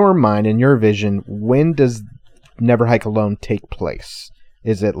 In your mind, in your vision, when does Never Hike Alone take place?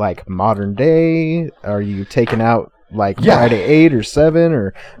 Is it like modern day? Are you taking out like Friday 8 or 7,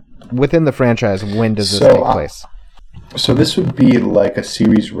 or within the franchise? When does this take place? So this would be like a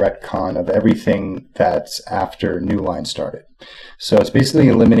series retcon of everything that's after New Line started. So it's basically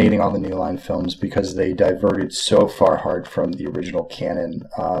eliminating all the New Line films because they diverted so far hard from the original canon.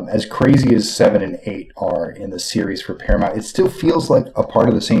 As crazy as 7 and 8 are in the series for Paramount, it still feels like a part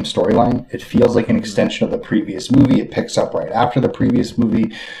of the same storyline. It feels like an extension of the previous movie. It picks up right after the previous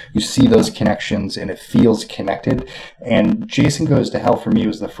movie. You see those connections, and it feels connected. And Jason Goes to Hell, for me,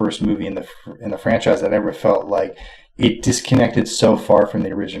 was the first movie in the franchise that I ever felt like it disconnected so far from the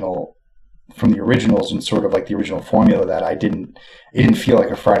originals and sort of like the original formula that it didn't feel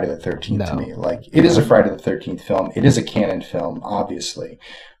like a Friday the 13th to me. Like, it is a Friday the 13th film. It is a canon film, obviously.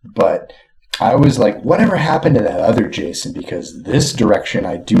 But I was like, whatever happened to that other Jason? Because this direction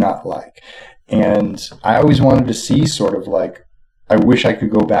I do not like. And I always wanted to see sort of like, I wish I could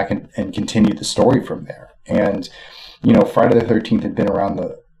go back and continue the story from there. And, Friday the 13th had been around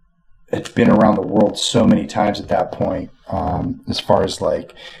the world so many times at that point, as far as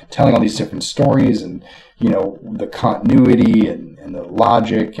like telling all these different stories and, the continuity and the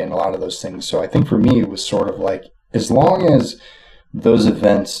logic and a lot of those things. So I think for me, it was sort of like, as long as those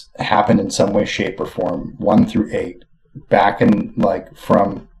events happened in some way, shape, or form, 1 through 8, back in like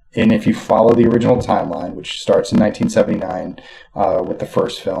and if you follow the original timeline, which starts in 1979 with the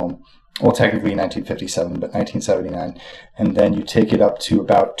first film, well, technically 1957, but 1979. And then you take it up to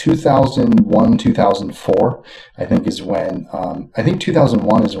about 2001, 2004, I think is when,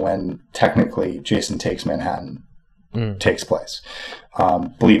 2001 is when technically Jason Takes Manhattan takes place.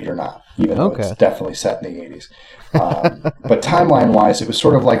 Believe it or not, even though it's definitely set in the 80s. But timeline-wise, it was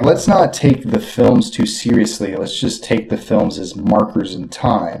sort of like, let's not take the films too seriously. Let's just take the films as markers in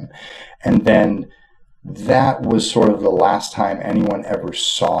time. And then that was sort of the last time anyone ever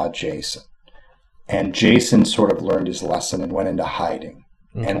saw Jason. And Jason sort of learned his lesson and went into hiding.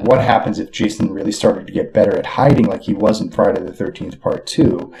 Okay. And what happens if Jason really started to get better at hiding like he was in Friday the 13th Part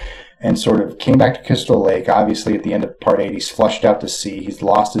 2 and sort of came back to Crystal Lake? Obviously, at the end of Part 8, he's flushed out to sea. He's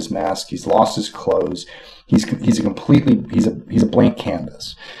lost his mask. He's lost his clothes. He's a blank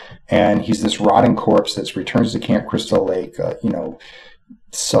canvas. And he's this rotting corpse that returns to Camp Crystal Lake,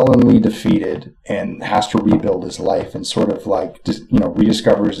 sullenly defeated, and has to rebuild his life and sort of like,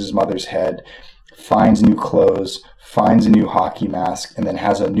 rediscovers his mother's head, finds new clothes, finds a new hockey mask, and then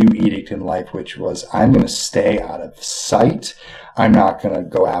has a new edict in life, which was, I'm going to stay out of sight. I'm not going to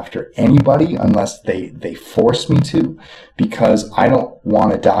go after anybody unless they force me to, because I don't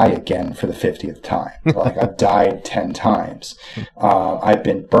want to die again for the 50th time. Like, I've died 10 times. I've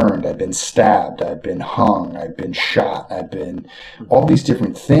been burned. I've been stabbed. I've been hung. I've been shot. I've been all these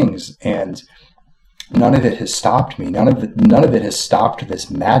different things. And none of it has stopped me. None of it has stopped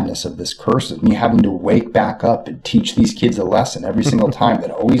this madness of this curse of me having to wake back up and teach these kids a lesson every single time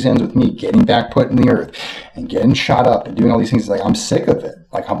that always ends with me getting back put in the earth and getting shot up and doing all these things. Like, I'm sick of it.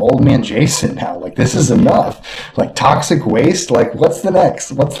 Like, I'm old man Jason now. Like, this is enough. Like, toxic waste. Like, what's the next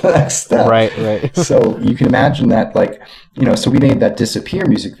step? Right. So you can imagine that, like, so we made that Disappear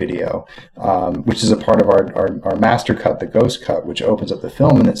music video, which is a part of our master cut, the ghost cut, which opens up the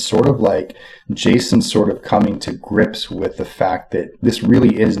film. And it's sort of like Jason sort of coming to grips with the fact that this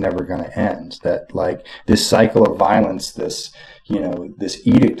really is never going to end. That, like, this cycle of violence, this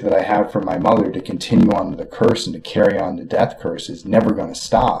edict that I have from my mother to continue on the curse and to carry on the death curse is never going to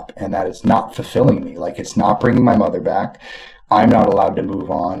stop, and that it's not fulfilling me. Like, it's not bringing my mother back. I'm not allowed to move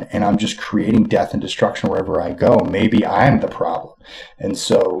on, and I'm just creating death and destruction wherever I go. Maybe I'm the problem. And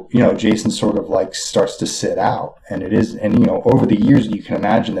so, Jason sort of like starts to sit out, and over the years, you can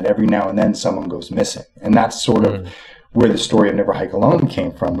imagine that every now and then someone goes missing. And that's sort of where the story of Never Hike Alone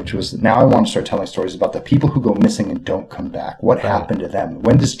came from, which was, now I want to start telling stories about the people who go missing and don't come back. What happened to them?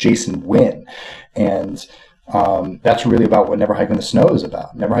 When does Jason win? And that's really about what Never Hike in the Snow is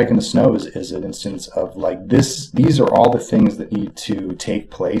about. Never Hike in the Snow is an instance of like this. These are all the things that need to take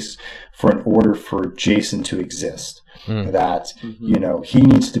place for in order for Jason to exist. That, he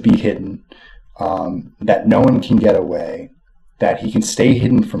needs to be hidden, that no one can get away, that he can stay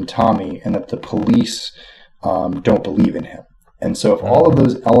hidden from Tommy, and that the police don't believe in him. And so if all of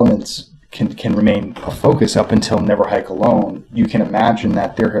those elements can remain a focus up until Never Hike Alone, you can imagine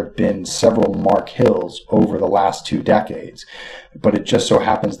that there have been several Mark Hills over the last 2 decades. But it just so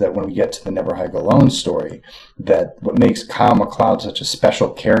happens that when we get to the Never Hike Alone story, that what makes Kyle MacLeod such a special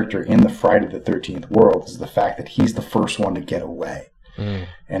character in the Friday the 13th world is the fact that he's the first one to get away.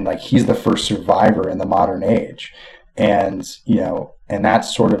 And like, he's the first survivor in the modern age. And, and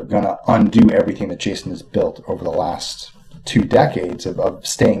that's sort of going to undo everything that Jason has built over the last 2 decades of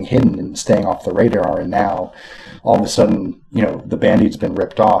staying hidden and staying off the radar. And now all of a sudden, the Band-Aid's been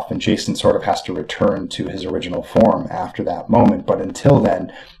ripped off, and Jason sort of has to return to his original form after that moment. But until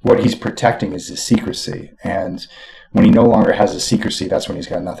then, what he's protecting is his secrecy. And when he no longer has his secrecy, that's when he's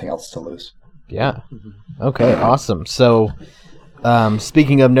got nothing else to lose. Yeah. Okay, awesome. So,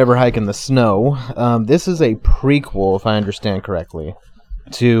 speaking of Never Hike in the Snow, this is a prequel, if I understand correctly,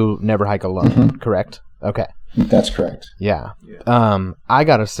 to Never Hike Alone, correct? Okay. That's correct. Yeah. I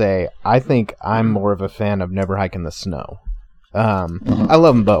gotta say, I think I'm more of a fan of Never Hike in the Snow. I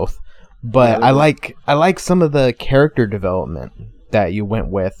love them both, but I like some of the character development that you went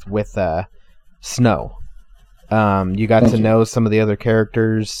with Snow. You got to know some of the other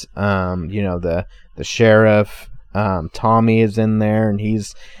characters. The sheriff. Tommy is in there, and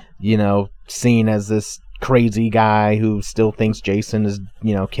he's seen as this crazy guy who still thinks Jason is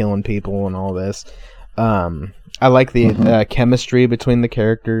killing people and all this. I like the chemistry between the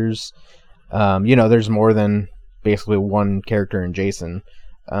characters. There's more than basically one character in Jason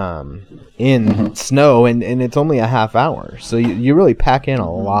in Snow, and it's only a half hour, so you really pack in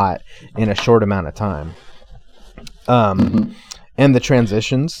a lot in a short amount of time. And the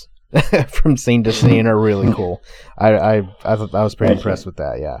transitions from scene to scene are really cool. I was pretty impressed with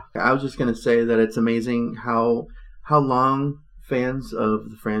that. Yeah, I was just gonna say that it's amazing how long fans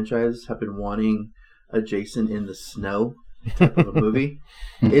of the franchise have been wanting a Jason in the Snow type of a movie.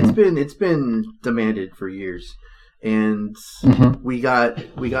 It's been demanded for years, and we got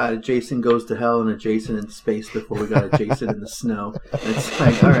a Jason Goes to Hell and a Jason in Space before we got a Jason in the Snow. And it's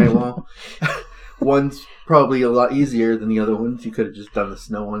like, all right, well, one's probably a lot easier than the other ones. You could have just done the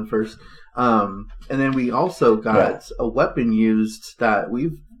Snow one first. And then we also got a weapon used that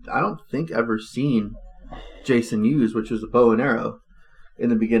I don't think ever seen Jason use, which was a bow and arrow in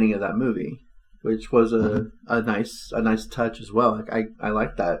the beginning of that movie, which was a nice touch as well. Like I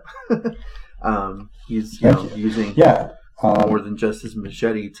like that. He's using more than just his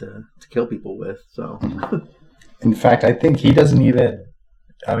machete to kill people with. So, in fact, I think he doesn't even.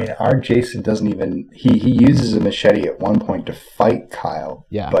 I mean, our Jason doesn't even. He uses a machete at one point to fight Kyle.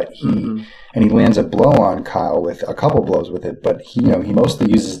 Yeah. But he lands a blow on Kyle with a couple blows with it. But he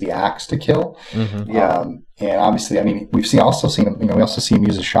mostly uses the axe to kill. And obviously, I mean, we also see him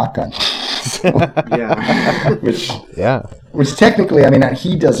use a shotgun. Which technically, I mean,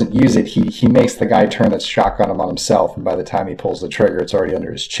 he doesn't use it. He makes the guy turn that shotgun on himself, and by the time he pulls the trigger, it's already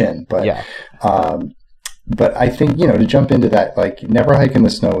under his chin. But but I think, to jump into that, like, Never Hike in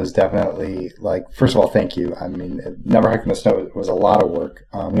the Snow is definitely, like, first of all, thank you. I mean, Never Hike in the Snow was a lot of work.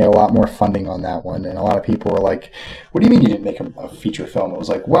 We had a lot more funding on that one, and a lot of people were like, what do you mean you didn't make a feature film? It was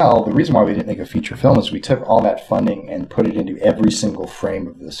like, well, the reason why we didn't make a feature film is we took all that funding and put it into every single frame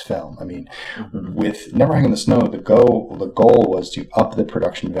of this film. I mean, with Never Hike in the Snow, the goal was to up the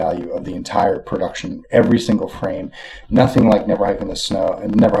production value of the entire production, every single frame. Nothing like Never Hike in the Snow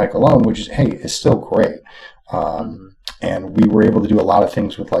and Never Hike Alone, which is still great. And we were able to do a lot of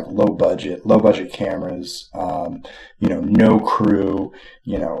things with like low budget cameras, no crew,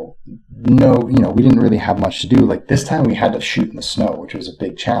 we didn't really have much to do. Like this time we had to shoot in the snow, which was a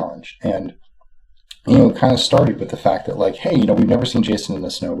big challenge. And, it kind of started with the fact that like, hey, we've never seen Jason in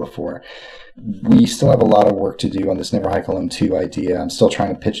the snow before. we still have a lot of work to do on this Never Hike Alone 2 idea. I'm still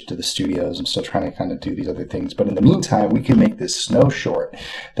trying to pitch to the studios. I'm still trying to kind of do these other things. But in the meantime, we can make this snow short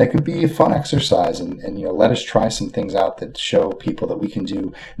that could be a fun exercise and let us try some things out that show people that we can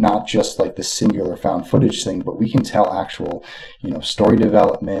do not just like the singular found footage thing, but we can tell actual, story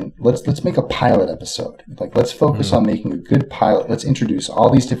development. Let's make a pilot episode. Like, let's focus on making a good pilot. Let's introduce all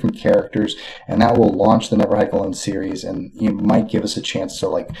these different characters, and that will launch the Never Hike Alone series, and it might give us a chance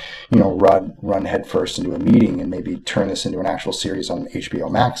to run headfirst into a meeting and maybe turn this into an actual series on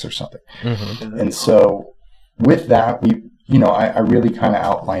HBO Max or something. And so with that, I really kind of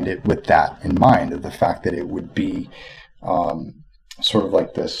outlined it with that in mind, of the fact that it would be sort of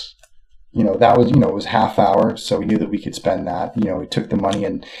like this, that was, it was half hour. So we knew that we could spend that. We took the money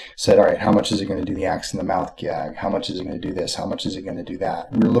and said, all right, how much is it going to do the axe in the mouth gag? How much is it going to do this? How much is it going to do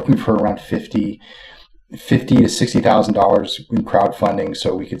that? We were looking for around $50,000 to $60,000 in crowdfunding,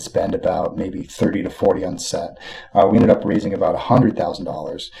 so we could spend about maybe 30 to 40 on set. We ended up raising about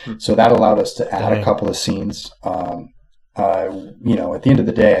 $100,000, so that allowed us to add a couple of scenes. At the end of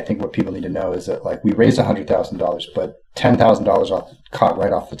the day, I think what people need to know is that we raised $100,000, but $10,000 caught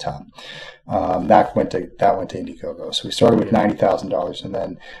right off the top. That went to Indiegogo. So we started with $90,000, and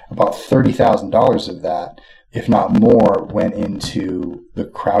then about $30,000 of that, if not more, went into the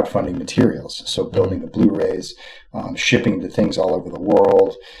crowdfunding materials. So building the Blu-rays, shipping to things all over the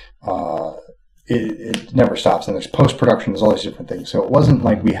world. It never stops. And there's post-production, there's all these different things. So it wasn't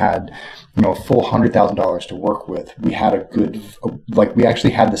like we had, a full $100,000 to work with. We had we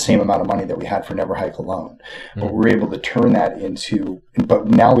actually had the same amount of money that we had for Never Hike Alone. But we were able to turn that into, but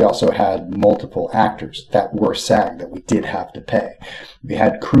now we also had multiple actors that were SAG that we did have to pay. We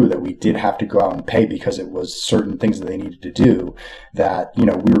had crew that we did have to go out and pay because it was certain things that they needed to do that, we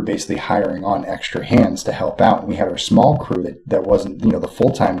were basically hiring on extra hands to help out. And we had our small crew that wasn't, the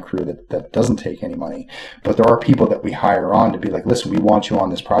full-time crew that doesn't take any money. But there are people that we hire on to be like, listen, we want you on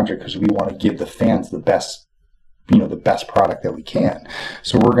this project because we want to give the fans the best product that we can.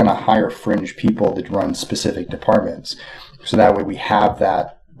 So we're going to hire fringe people that run specific departments. So that way we have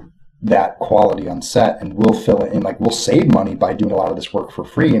that quality on set, and we'll fill it in. We'll save money by doing a lot of this work for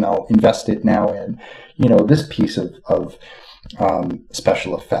free, and I'll invest it now in, this piece of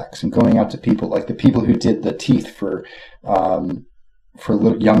special effects, and going out to people like the people who did the teeth for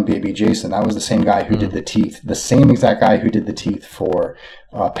little young baby Jason. That was the same guy who did the teeth, the same exact guy who did the teeth for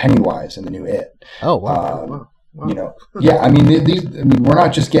Pennywise in the new It. Oh, wow. Wow. We're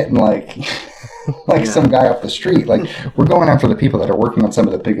not just getting some guy off the street. We're going after the people that are working on some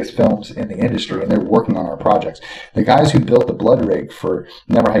of the biggest films in the industry, and they're working on our projects. The guys who built the blood rig for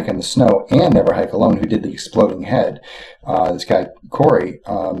Never Hike in the Snow and Never Hike Alone, who did the exploding head, this guy Corey,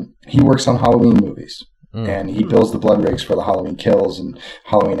 he works on Halloween movies. And he builds the blood rigs for the Halloween Kills and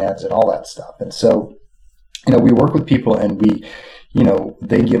Halloween Ends and all that stuff. And so, we work with people, and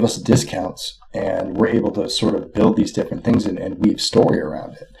they give us discounts, and we're able to sort of build these different things and weave story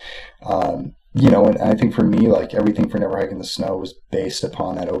around it. And I think for me, everything for Never Hike in the Snow was based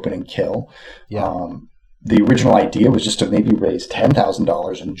upon that opening kill. Yeah. The original idea was just to maybe raise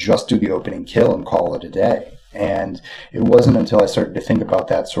 $10,000 and just do the opening kill and call it a day. And it wasn't until I started to think about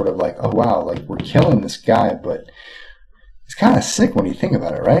that sort of oh wow, we're killing this guy, but it's kind of sick when you think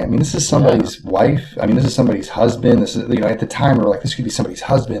about it, right? I mean, this is somebody's wife. I mean, this is somebody's husband. This is, at the time we were this could be somebody's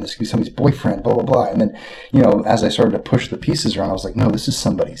husband. This could be somebody's boyfriend, blah, blah, blah. And then, as I started to push the pieces around, I was like, no, this is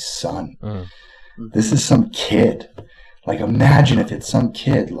somebody's son. This is some kid. Imagine if it's some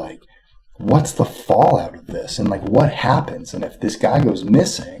kid, what's the fallout of this? And what happens? And if this guy goes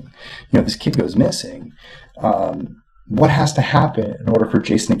missing, this kid goes missing, what has to happen in order for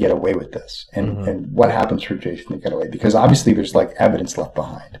Jason to get away with this? And what happens for Jason to get away? Because obviously there's evidence left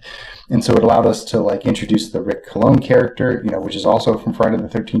behind. And so it allowed us to introduce the Rick Cologne character, which is also from Friday the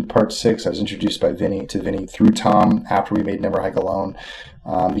 13th Part 6. I was introduced by Vinny through Tom after we made Never Hike Alone.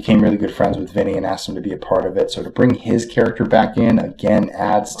 Became really good friends with Vinny and asked him to be a part of it. So to bring his character back in, again,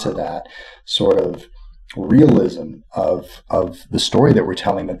 adds to that sort of realism of the story that we're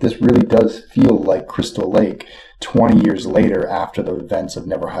telling, that this really does feel like Crystal Lake 20 years later after the events of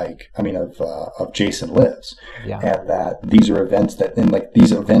of Jason Lives. Yeah. And that these are events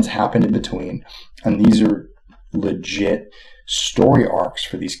these events happened in between, and these are legit story arcs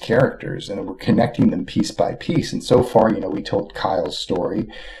for these characters, and we're connecting them piece by piece. And so far, we told Kyle's story.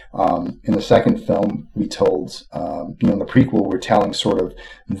 In the second film, we told, in the prequel, we're telling sort of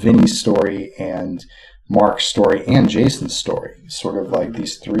Vinny's story and Mark's story and Jason's story, sort of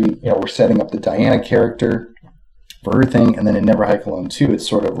these three. We're setting up the Diana character. for her thing. And then in Never Hike Alone 2, it's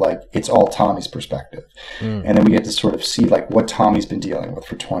sort of like it's all Tommy's perspective. And then we get to sort of see like what Tommy's been dealing with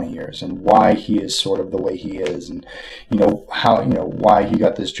for 20 years and why he is sort of the way he is, and how why he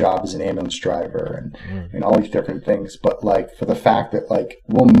got this job as an ambulance driver and all these different things. But like for the fact that like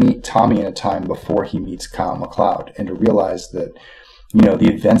we'll meet Tommy in a time before he meets Kyle MacLeod, and to realize that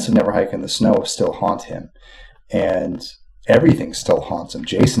the events of Never Hike in the Snow still haunt him, and everything still haunts him.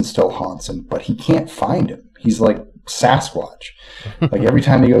 Jason still haunts him, but he can't find him. He's like Sasquatch. Like every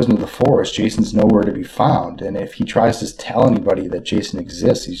time he goes into the forest, Jason's nowhere to be found. And if he tries to tell anybody that Jason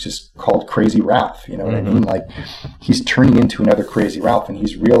exists, he's just called Crazy Ralph. You know what I mean? Like he's turning into another Crazy Ralph, and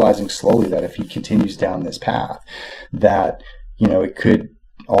he's realizing slowly that if he continues down this path, that it could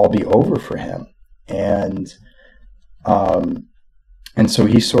all be over for him. And so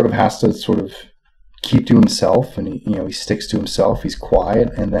he sort of has to sort of keep to himself, and he sticks to himself. He's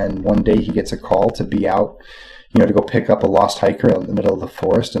quiet, and then one day he gets a call to be out, to go pick up a lost hiker in the middle of the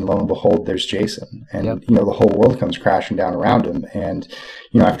forest, and lo and behold, there's Jason, and the whole world comes crashing down around him. And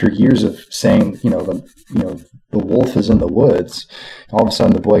after years of saying the wolf is in the woods, all of a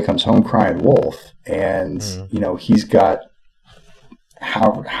sudden the boy comes home crying wolf, and he's got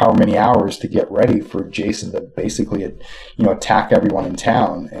how many hours to get ready for Jason to basically attack everyone in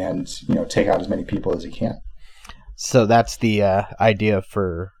town and take out as many people as he can. So that's the idea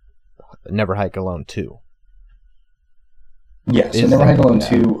for Never Hike Alone 2. Yeah, so Never Hike Alone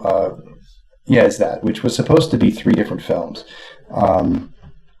 2 is that, which was supposed to be 3 different films.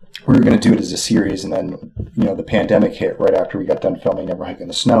 We were going to do it as a series, and then the pandemic hit right after we got done filming Never Hike in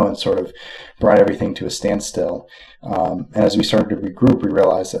the Snow, and sort of brought everything to a standstill. And as we started to regroup, we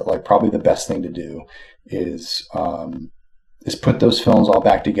realized that like probably the best thing to do is put those films all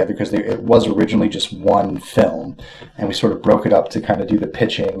back together, because it was originally just one film, and we sort of broke it up to kind of do the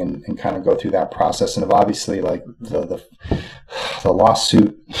pitching and kind of go through that process. And obviously like the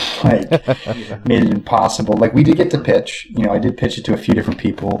lawsuit like made it impossible. Like we did get to pitch, I did pitch it to a few different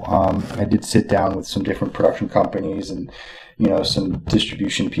people. I did sit down with some different production companies and some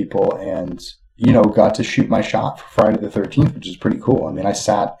distribution people, and got to shoot my shot for Friday the 13th, which is pretty cool. I mean, I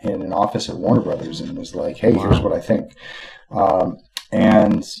sat in an office at Warner Brothers and was like, hey, here's what I think.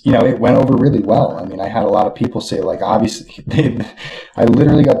 And it went over really well. I mean, I had a lot of people say, like, obviously, I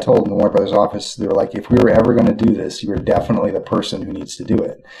literally got told in the Warner Brothers office, they were like, if we were ever going to do this, you're definitely the person who needs to do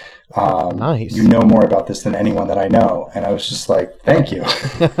it. Nice. You know more about this than anyone that I know. And I was just like, thank you.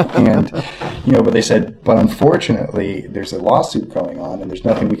 And, but they said, but unfortunately, there's a lawsuit going on, and there's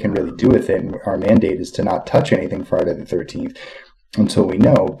nothing we can really do with it. And our mandate is to not touch anything Friday the 13th. Until we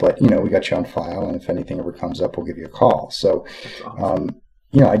know, but we got you on file, and if anything ever comes up, we'll give you a call. So, awesome.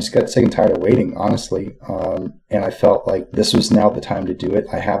 I just got sick and tired of waiting, honestly, and I felt like this was now the time to do it.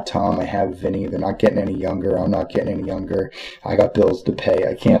 I have Tom, I have Vinny. They're not getting any younger. I'm not getting any younger. I got bills to pay.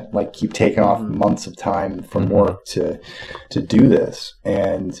 I can't like keep taking off months of time from work to do this.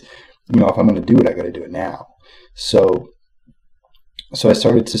 And if I'm going to do it, I got to do it now. So I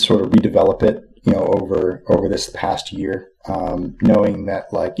started to sort of redevelop it, over this past year, knowing that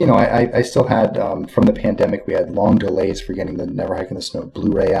I still had, from the pandemic, we had long delays for getting the Never Hike in the Snow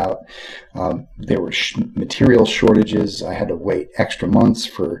Blu-ray out. There were material shortages. I had to wait extra months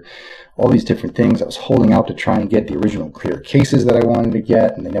for all these different things. I was holding out to try and get the original clear cases that I wanted to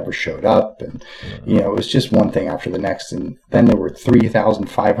get, and they never showed up. And, it was just one thing after the next. And then there were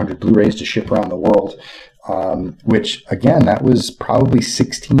 3,500 Blu-rays to ship around the world. Which again, that was probably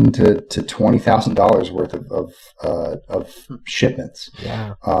 $16,000 to $20,000 worth of shipments.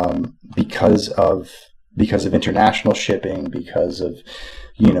 Yeah. Because of international shipping, because of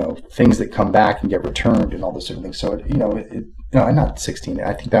things that come back and get returned and all those different things. So not 16.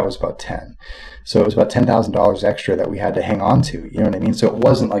 I think that was about 10. So it was about $10,000 extra that we had to hang on to. You know what I mean? So it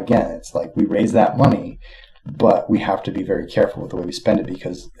wasn't, again, it's like we raised that money, but we have to be very careful with the way we spend it,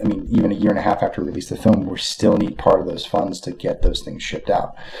 because, I mean, even a year and a half after we release the film, we still need part of those funds to get those things shipped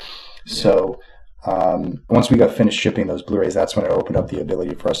out. So once we got finished shipping those Blu-rays, that's when it opened up the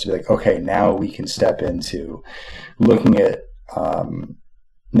ability for us to be like, okay, now we can step into looking at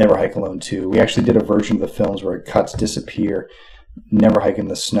Never Hike Alone 2. We actually did a version of the films where it cuts Disappear, Never Hike in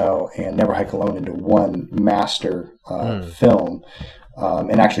the Snow, and Never Hike Alone into one master film.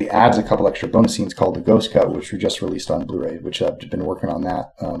 And actually adds a couple extra bonus scenes called the Ghost Cut, which we just released on Blu-ray, which I've been working on that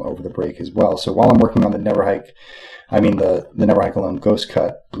over the break as well. So while I'm working on the Never Hike Alone Ghost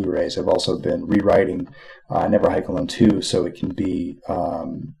Cut Blu-rays, I've also been rewriting Never Hike Alone 2 so it can be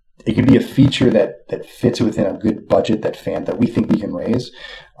it can be a feature that fits within a good budget that we think we can raise,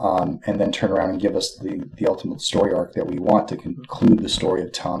 and then turn around and give us the ultimate story arc that we want to conclude the story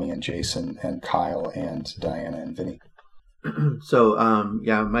of Tommy and Jason and Kyle and Diana and Vinny. So,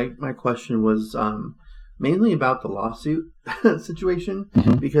 my question was mainly about the lawsuit situation,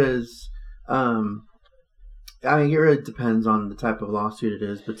 because here it depends on the type of lawsuit it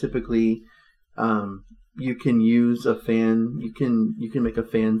is, but typically you can use a fan, you can make a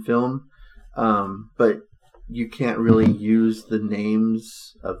fan film, but you can't really use the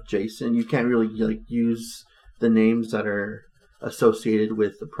names of Jason. You can't really use the names that are associated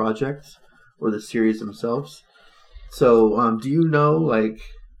with the project or the series themselves. So, do you know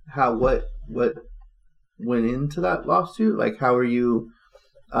what went into that lawsuit? Like, how are you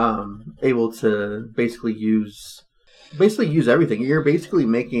able to basically use everything? You're basically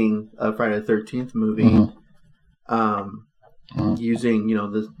making a Friday the 13th movie, using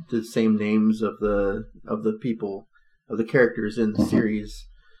the same names of the people, of the characters in the series,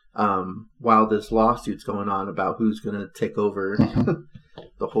 while this lawsuit's going on about who's going to take over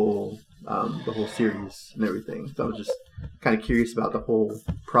the whole series and everything. So I was just kind of curious about the whole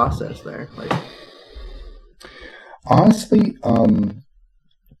process there. Honestly,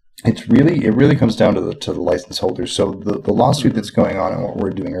 it really comes down to the license holders. So the lawsuit that's going on and what we're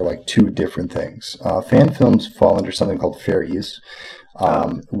doing are two different things. Fan films fall under something called fair use,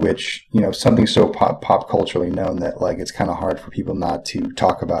 which something so pop culturally known that it's kind of hard for people not to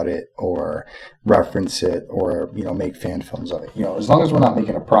talk about it or reference it or make fan films of it. As long as we're not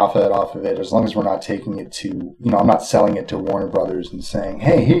making a profit off of it, as long as we're not taking it to I'm not selling it to Warner Brothers and saying,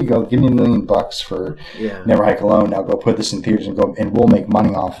 hey, here you go, give me $1 million for Never Hike Alone. Now go put this in theaters and we'll make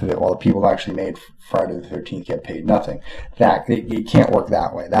money off of it while the people who actually made Friday the 13th get paid nothing. That it can't work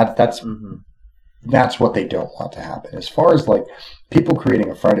that way. That's what they don't want to happen. As far as people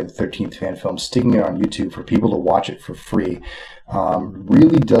creating a Friday the 13th fan film, sticking it on YouTube for people to watch it for free,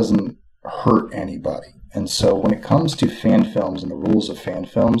 really doesn't hurt anybody. And so when it comes to fan films and the rules of fan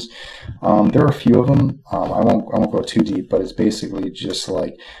films, there are a few of them. I won't go too deep, but it's basically just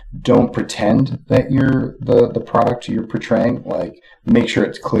don't pretend that you're the product you're portraying. Make sure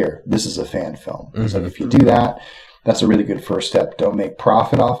it's clear this is a fan film. So if you do that, that's a really good first step. Don't make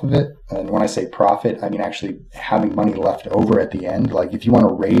profit off of it. And when I say profit, I mean actually having money left over at the end. If you want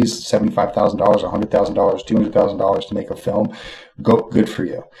to raise $75,000, $100,000, $200,000 to make a film, good for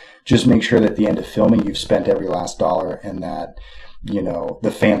you. Just make sure that at the end of filming, you've spent every last dollar and that,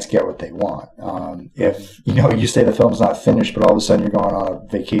 the fans get what they want. If, you say the film's not finished, but all of a sudden you're going on a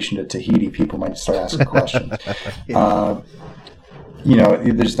vacation to Tahiti, people might start asking questions.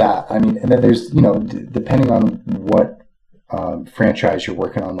 There's that. And then there's, depending on what franchise you're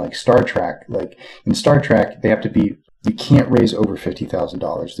working on, like Star Trek. In Star Trek, you can't raise over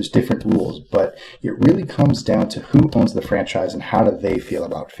 $50,000. There's different rules, but it really comes down to who owns the franchise and how do they feel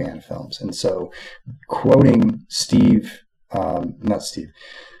about fan films. And so, quoting Steve Cunningham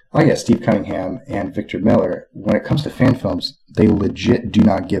and Victor Miller, when it comes to fan films, they legit do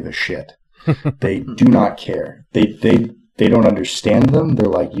not give a shit. They do not care. They don't understand them. They're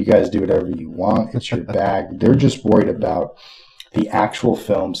like, you guys do whatever you want. It's your bag. They're just worried about the actual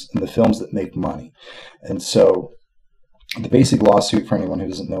films and the films that make money. And so the basic lawsuit, for anyone who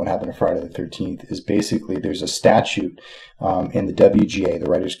doesn't know what happened to Friday the 13th, is basically there's a statute in the WGA,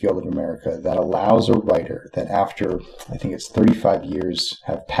 the Writers Guild of America, that allows a writer that after, I think it's 35 years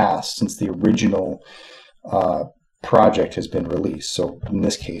have passed since the original project has been released. So in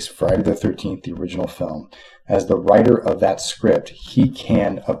this case, Friday the 13th, the original film, as the writer of that script, he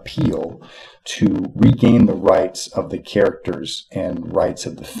can appeal to regain the rights of the characters and rights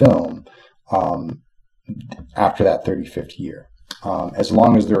of the film after that 35th year, as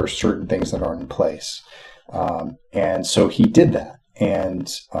long as there are certain things that aren't in place. And so he did that. And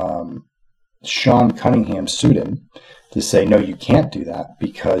Sean Cunningham sued him to say, no, you can't do that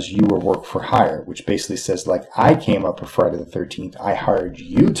because you were work for hire, which basically says, I came up with Friday the 13th. I hired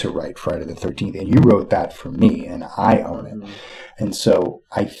you to write Friday the 13th, and you wrote that for me, and I own it. And so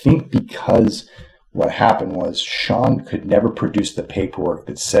I think because what happened was Sean could never produce the paperwork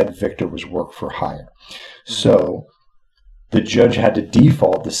that said Victor was work for hire. So the judge had to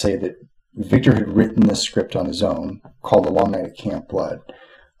default to say that Victor had written this script on his own, called A Long Night at Camp Blood,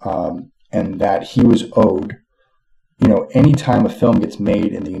 and that he was owed, anytime a film gets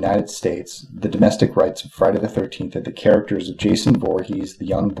made in the United States, the domestic rights of Friday the 13th, that the characters of Jason Voorhees, the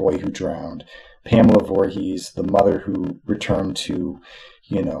young boy who drowned, Pamela Voorhees, the mother who returned to,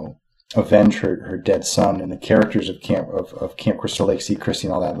 avenge her dead son, and the characters of Camp Crystal Lake, Sea Christie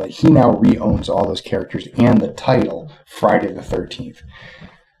and all that, he now re-owns all those characters and the title Friday the 13th.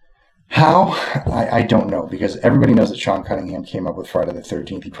 How? I don't know, because everybody knows that Sean Cunningham came up with Friday the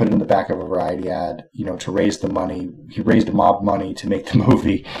 13th. He put it in the back of a Variety ad, to raise the money. He raised mob money to make the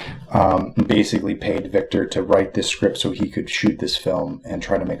movie, and basically paid Victor to write this script so he could shoot this film and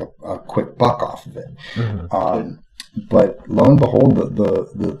try to make a quick buck off of it. Mm-hmm. But lo and behold,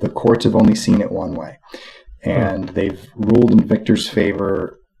 the courts have only seen it one way. And they've ruled in Victor's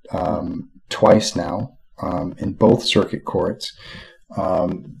favor twice now, in both circuit courts.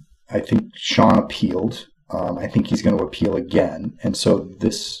 I think Sean appealed. I think he's going to appeal again. And so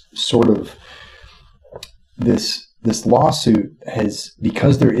this sort of this lawsuit has,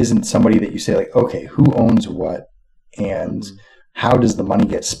 because there isn't somebody that you say like, okay, who owns what and how does the money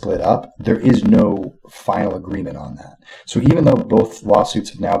get split up? There is no final agreement on that. So even though both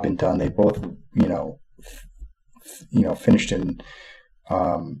lawsuits have now been done, they both, finished in,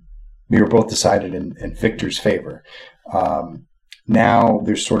 they were both decided in Victor's favor. Now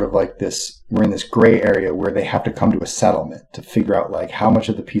there's sort of like this, we're in this gray area where they have to come to a settlement to figure out like how much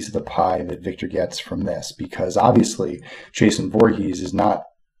of the piece of the pie that Victor gets from this, because obviously Jason Voorhees is not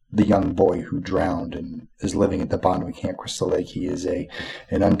the young boy who drowned and is living at the bottom of Camp Crystal Lake. He is an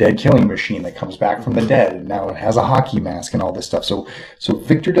undead killing machine that comes back from the dead and now it has a hockey mask and all this stuff. So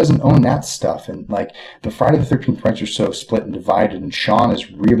Victor doesn't own that stuff. And like the Friday the 13th rights are so split and divided, and Sean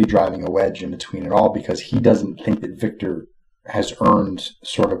is really driving a wedge in between it all because he doesn't think that Victor has earned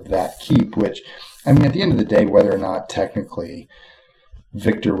sort of that keep, which, I mean, at the end of the day, whether or not technically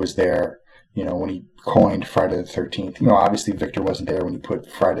Victor was there, when he coined Friday the 13th, obviously Victor wasn't there when he put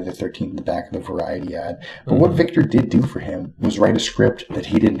Friday the 13th in the back of the Variety ad. But what Victor did do for him was write a script that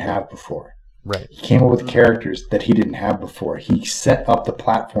he didn't have before. Right. He came up with characters that he didn't have before. He set up the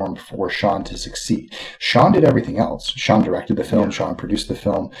platform for Sean to succeed. Sean did everything else. Sean directed the film. Sean produced the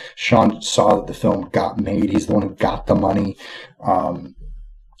film. Sean saw that the film got made. He's the one who got the money.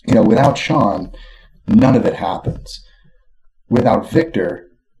 Without Sean, none of it happens. Without Victor,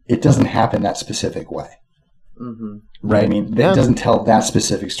 it doesn't happen that specific way. Mm-hmm. Right? I mean, it doesn't tell that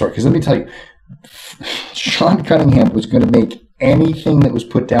specific story. Because let me tell you, Sean Cunningham was going to make anything that was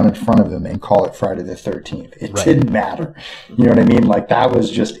put down in front of him and call it Friday the 13th. It didn't matter. You know what I mean? Like, that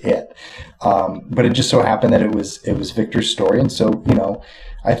was just it. But it just so happened that it was Victor's story. And so,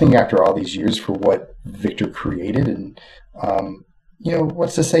 I think after all these years for what Victor created, and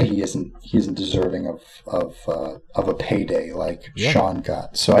what's to say he isn't deserving of a payday like Sean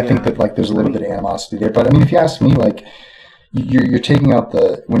got. So I think that like there's a little bit of animosity there. But I mean, if you ask me, like, you're taking out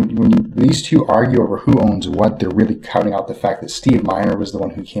when these two argue over who owns what, they're really counting out the fact that Steve Miner was the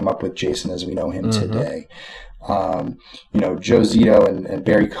one who came up with Jason as we know him today. Joe Zito and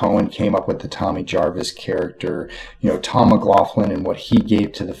Barry Cohen came up with the Tommy Jarvis character. Tom McLaughlin and what he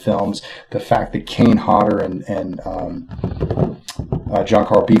gave to the films. The fact that Kane Hodder and John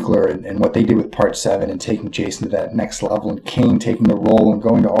Carl Buechler and what they did with Part 7 and taking Jason to that next level, and Kane taking the role and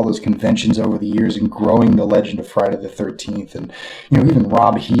going to all those conventions over the years and growing the legend of Friday the 13th, and even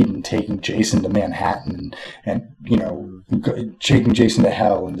Rob Heaton taking Jason to Manhattan and taking Jason to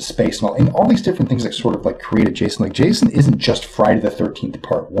hell and to space and all these different things that sort of like created Jason. Like, Jason isn't just Friday the 13th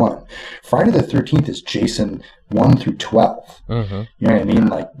Part 1. Friday the 13th is Jason 1 through 12. Mm-hmm. You know what I mean?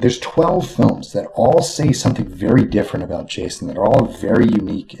 Like, there's 12 films that all say something very different about Jason, that are all very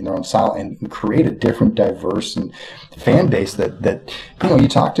unique in their own style and create a different, diverse and fan base that you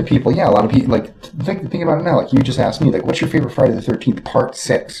talk to people. Yeah, a lot of people, like, think about it now. Like, you just asked me, like, what's your favorite Friday the 13th Part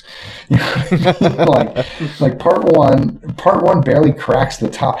 6? You know what I mean? like Part 1 barely cracks the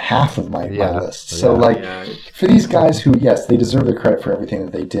top half of my list. So, for these guys who, yes, they deserve the credit for everything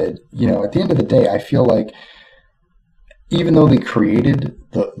that they did, at the end of the day, I feel like even though they created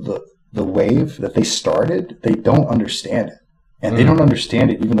the wave that they started, they don't understand it. And they don't understand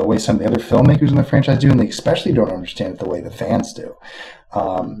it even the way some of the other filmmakers in the franchise do, and they especially don't understand it the way the fans do.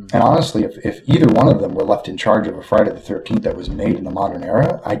 And honestly, if either one of them were left in charge of a Friday the 13th that was made in the modern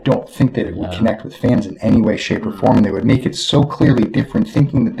era, I don't think that it would connect with fans in any way, shape, or form. And they would make it so clearly different,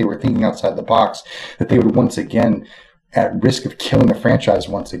 thinking that they were thinking outside the box, that they would once again at risk of killing the franchise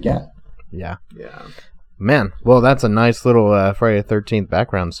once again. Yeah. Man, well, that's a nice little Friday the 13th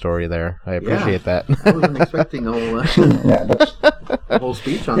background story there. I appreciate that. I wasn't expecting a whole, whole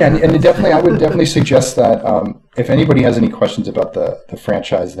speech on that. And I would definitely suggest that if anybody has any questions about the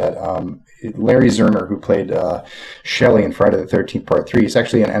franchise, that Larry Zerner, who played Shelley in Friday the 13th Part 3, he's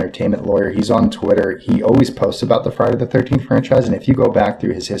actually an entertainment lawyer. He's on Twitter. He always posts about the Friday the 13th franchise, and if you go back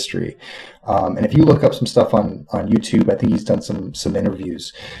through his history, and if you look up some stuff on YouTube, I think he's done some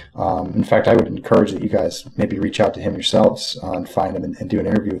interviews. In fact, I would encourage that you guys maybe reach out to him yourselves and find him and do an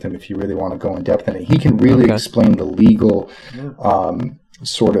interview with him if you really want to go in depth in it. He can really explain the legal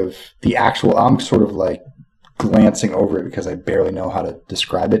sort of the actual. I'm sort of like glancing over it because I barely know how to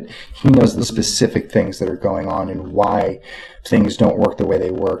describe it. He knows the specific things that are going on and why things don't work the way they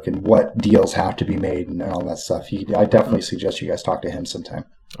work and what deals have to be made and all that stuff. I definitely suggest you guys talk to him sometime.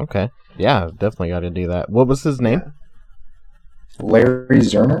 Okay. Yeah, definitely got to do that. What was his name? Larry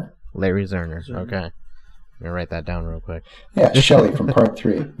Zerner. Larry Zerner. Okay. I'm going to write that down real quick. Yeah, Shelley from Part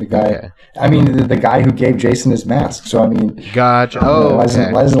 3. The guy, okay. I mean, the guy who gave Jason his mask. So, I mean... Gotcha. Why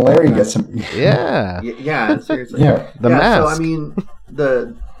doesn't Larry get some... Yeah. Yeah, seriously. Yeah. The mask. So, I mean,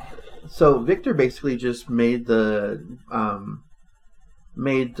 So, Victor basically just made the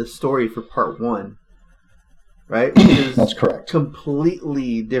story for Part 1. Right? That's correct.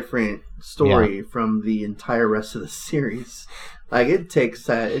 Completely different story from the entire rest of the series. Like, it takes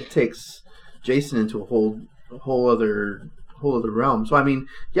Jason into a whole other realm. So I mean,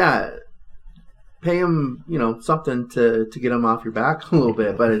 yeah, pay him, something to get him off your back a little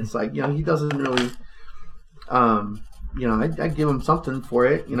bit. But it's like, he doesn't really, I'd give him something for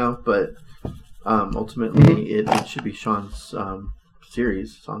it, But ultimately, it should be Sean's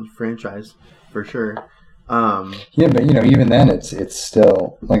series, Sean's franchise for sure. Yeah, but even then, it's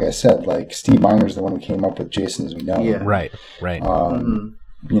still, like I said, like Steve Miner's the one who came up with Jason as we know. Yeah, right.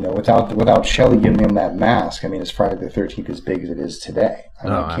 Without Shelley giving him that mask, I mean, is Friday the 13th as big as it is today?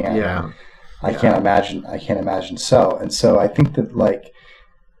 I can't imagine so. And so I think that, like,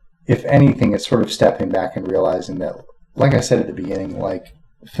 if anything, it's sort of stepping back and realizing that, like I said at the beginning, like,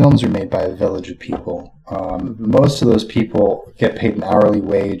 films are made by a village of people. Most of those people get paid an hourly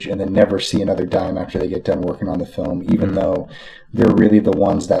wage and then never see another dime after they get done working on the film, even though they're really the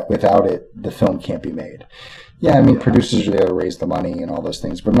ones that without it, the film can't be made. Yeah, I mean, producers are there to raise the money and all those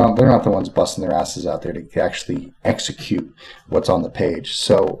things, but they're not the ones busting their asses out there to actually execute what's on the page.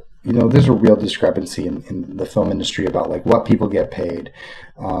 So, there's a real discrepancy in the film industry about like what people get paid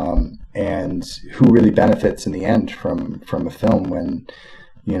and who really benefits in the end from a film when,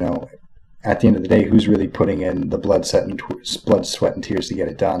 at the end of the day, who's really putting in the blood, sweat, and tears to get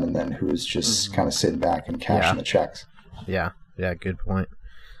it done, and then who's just kind of sitting back and cashing the checks. Yeah, good point.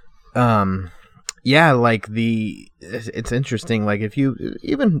 Like it's interesting. Like if you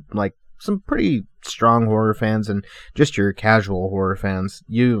even like some pretty strong horror fans and just your casual horror fans,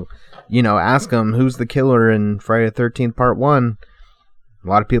 you ask them who's the killer in Friday the 13th Part 1. A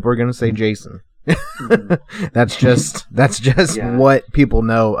lot of people are going to say Jason. That's just what people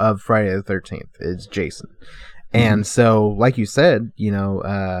know of Friday the 13th is Jason. And so, like you said,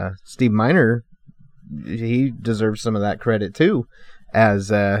 Steve Miner, he deserves some of that credit too, as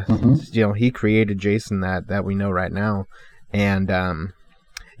he created Jason that we know right now. And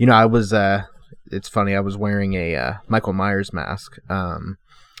I was it's funny, I was wearing a Michael Myers mask to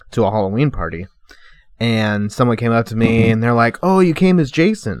a Halloween party, and someone came up to me and they're like, "Oh, you came as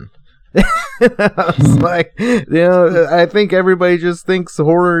Jason." I was like, I think everybody just thinks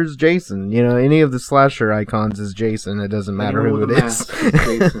horror is Jason. Any of the slasher icons is Jason. It doesn't matter who it is.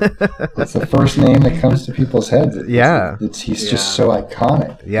 That's the first name that comes to people's heads. He's just so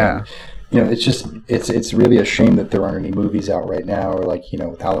iconic. Yeah. And, it's really a shame that there aren't any movies out right now, or like,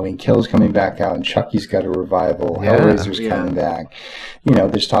 with Halloween Kills coming back out and Chucky's got a revival, Hellraiser's coming back.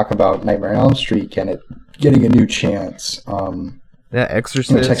 There's talk about Nightmare on Elm Street getting a new chance.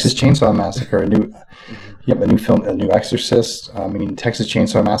 Exorcist. Texas Chainsaw Massacre, a new film, a new Exorcist. Texas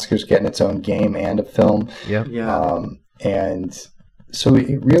Chainsaw Massacre is getting its own game and a film. And so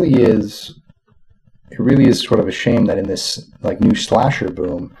it really is sort of a shame that in this like new slasher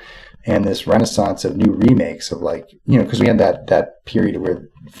boom and this renaissance of new remakes of like, because we had that period where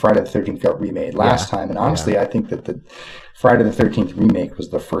Friday the 13th got remade last time, and honestly, I think that the Friday the 13th remake was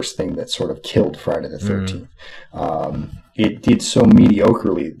the first thing that sort of killed Friday the 13th. It did so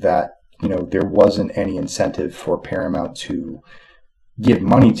mediocrely that, there wasn't any incentive for Paramount to give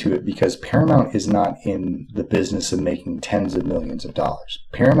money to it, because Paramount is not in the business of making tens of millions of dollars.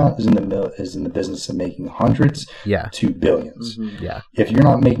 Paramount is in the business of making hundreds to billions. If you're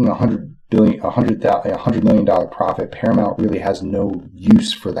not making $100 million profit, Paramount really has no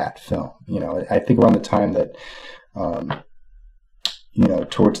use for that film. I think around the time that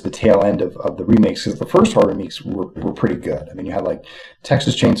towards the tail end of the remakes, because the first horror remakes were pretty good. You had like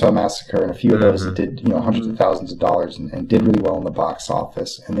Texas Chainsaw Massacre and a few of those that did hundreds of thousands of dollars and did really well in the box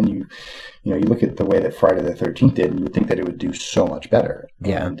office. And then you look at the way that Friday the 13th did, and you would think that it would do so much better.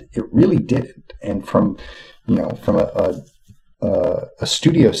 And it really didn't. And from a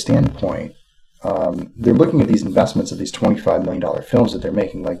studio standpoint, they're looking at these investments of these $25 million films that they're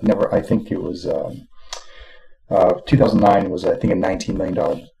making. Like I think it was 2009 was, I think, a $19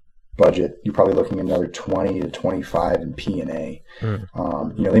 million budget, you're probably looking at another 20 to 25 in P&A.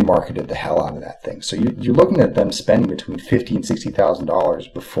 They marketed the hell out of that thing. So you're looking at them spending between $50,000 and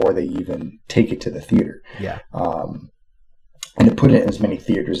 $60,000 before they even take it to the theater. Yeah. And to put it in as many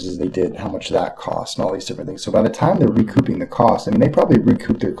theaters as they did, how much that cost and all these different things. So by the time they're recouping the cost, I mean, they probably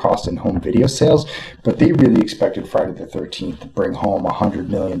recouped their cost in home video sales, but they really expected Friday the 13th to bring home $100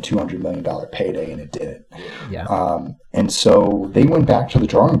 million, $200 million payday, and it didn't. Yeah. And so they went back to the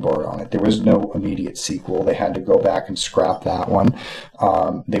drawing board on it. There was no immediate sequel. They had to go back and scrap that one.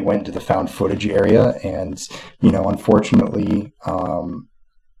 They went to the found footage area, and, unfortunately,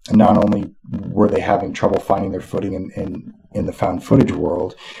 not only were they having trouble finding their footing in the found footage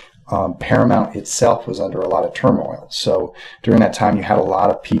world, Paramount itself was under a lot of turmoil. So during that time, you had a lot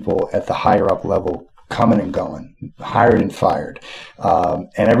of people at the higher up level coming and going, hired and fired. And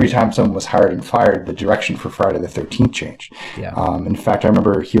every time someone was hired and fired, the direction for Friday the 13th changed. Yeah. In fact, I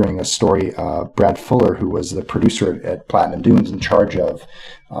remember hearing a story, Brad Fuller, who was the producer at Platinum Dunes in charge of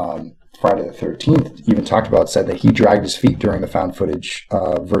Friday the 13th, even said that he dragged his feet during the found footage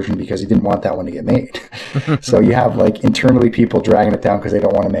version because he didn't want that one to get made. So you have internally people dragging it down because they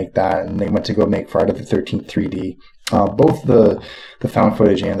don't want to make that, and they went to go make Friday the 13th 3D. Both the found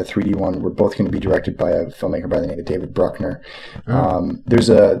footage and the 3D one were both going to be directed by a filmmaker by the name of David Bruckner. There's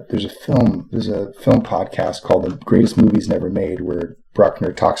a film podcast called The Greatest Movies Never Made, where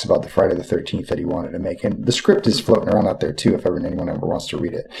Bruckner talks about the Friday the 13th that he wanted to make, and the script is floating around out there too if anyone ever wants to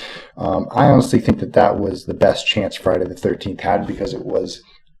read it. I honestly think that was the best chance Friday the 13th had, because it was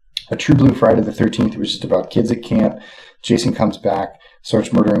a true blue Friday the 13th. It was just about kids at camp. Jason comes back,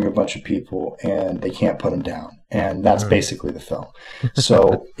 starts murdering a bunch of people, and they can't put him down. And that's basically the film.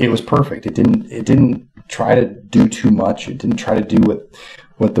 So it was perfect. It didn't try to do too much. It didn't try to do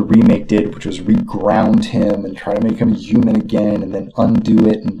what the remake did, which was reground him and try to make him human again and then undo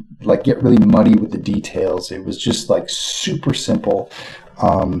it and get really muddy with the details. It was just super simple.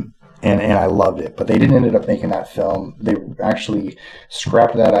 And I loved it. But they didn't end up making that film. They actually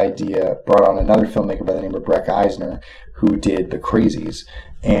scrapped that idea, brought on another filmmaker by the name of Breck Eisner, who did The Crazies.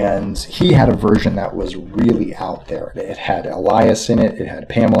 And he had a version that was really out there. It had Elias in it. It had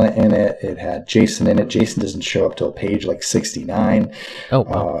Pamela in it. It had Jason in it. Jason doesn't show up till page 69. Oh,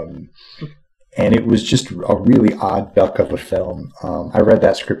 wow. And it was just a really odd duck of a film. I read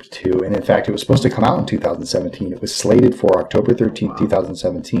that script too. And in fact, it was supposed to come out in 2017. It was slated for October 13th,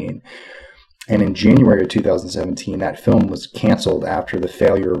 2017. And in January of 2017, that film was canceled after the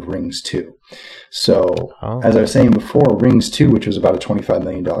failure of Rings 2. So, as I was saying before, Rings 2, which was about a $25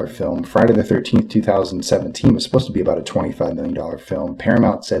 million film, Friday the 13th, 2017 was supposed to be about a $25 million film.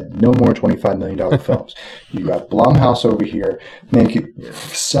 Paramount said, no more $25 million films. You got Blumhouse over here making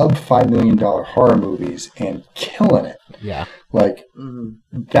sub $5 million horror movies and killing it. Yeah.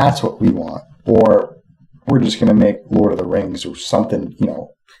 That's what we want. Or we're just going to make Lord of the Rings or something,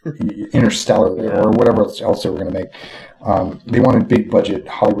 Interstellar or whatever else they were going to make. They wanted big budget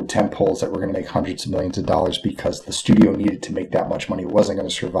Hollywood tentpoles that were going to make hundreds of millions of dollars because the studio needed to make that much money. It wasn't going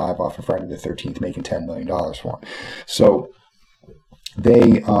to survive off of Friday the 13th making $10 million for them. So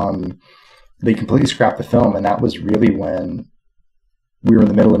they completely scrapped the film, and that was really when we were in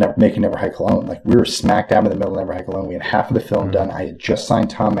the middle of making Never Hike Alone. We were smack dab in the middle of Never Hike Alone. We had half of the film done. I had just signed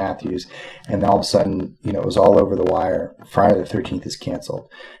Tom Matthews, and then all of a sudden, it was all over the wire. Friday the 13th is canceled.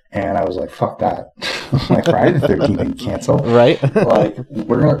 And I was like, fuck that. Friday the 13th ain't canceled. Right.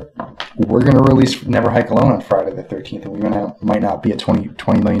 We're gonna release Never Hike Alone on Friday the 13th, and we might not be a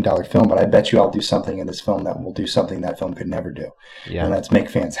 $20 million film, but I bet you I'll do something in this film that will do something that film could never do. Yeah. And that's make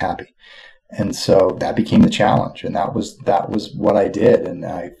fans happy. And so that became the challenge, and that was what I did, and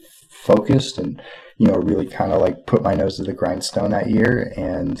I focused and really kind of put my nose to the grindstone that year.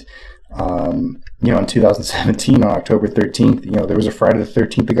 And in 2017 on October 13th, there was a Friday the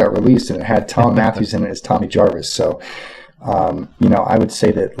 13th that got released, and it had Tom Matthews in it as Tommy Jarvis. So I would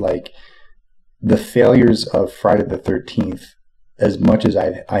say that the failures of Friday the 13th, as much as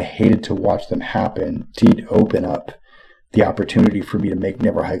I hated to watch them happen, did open up the opportunity for me to make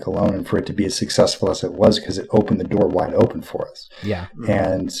Never Hike Alone and for it to be as successful as it was, because it opened the door wide open for us. Yeah.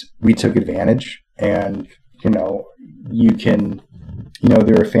 And we took advantage, and, you can,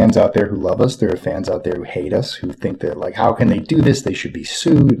 there are fans out there who love us. There are fans out there who hate us, who think that how can they do this? They should be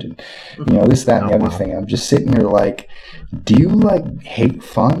sued. And, this, that, and the other thing. I'm just sitting here do you hate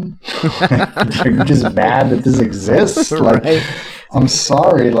fun? Are you just mad that this exists? Right. I'm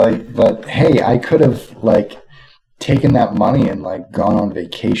sorry, but hey, I could have taken that money and gone on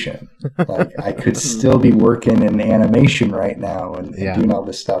vacation. I could still be working in animation right now and doing all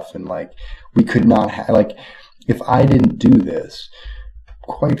this stuff, and we could not have if I didn't do this,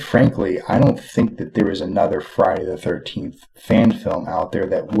 quite frankly, I don't think that there is another Friday the 13th fan film out there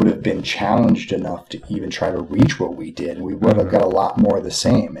that would have been challenged enough to even try to reach what we did. We would have got a lot more of the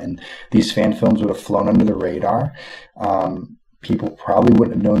same. And these fan films would have flown under the radar. People probably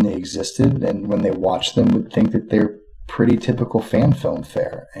wouldn't have known they existed. And when they watched them, would think that they're pretty typical fan film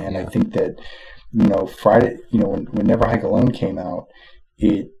fare. And I think that, Friday, when Never Hike Alone came out,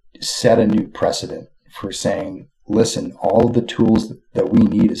 it set a new precedent for saying, listen, all of the tools that we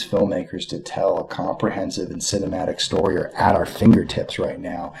need as filmmakers to tell a comprehensive and cinematic story are at our fingertips right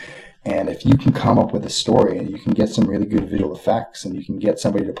now. And if you can come up with a story and you can get some really good visual effects and you can get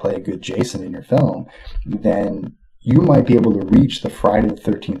somebody to play a good Jason in your film, then you might be able to reach the Friday the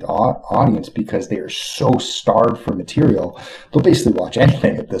 13th audience because they are so starved for material. They'll basically watch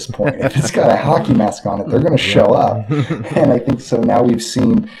anything at this point. If it's got a hockey mask on it, they're going to show up. And I think so now we've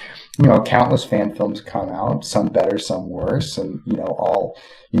seen countless fan films come out, some better, some worse, and all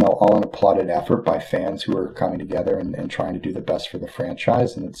in a plotted effort by fans who are coming together and trying to do the best for the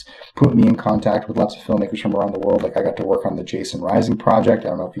franchise. And it's put me in contact with lots of filmmakers from around the world. Like I got to work on the Jason Rising project. I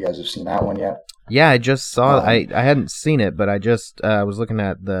don't know if you guys have seen that one yet. Yeah, I just saw. I hadn't seen it, but I just was looking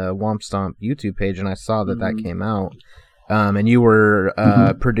at the Womp Stomp YouTube page, and I saw that came out. And you were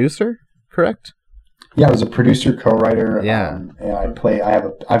a producer, correct? Yeah, I was a producer, co-writer. Yeah, and I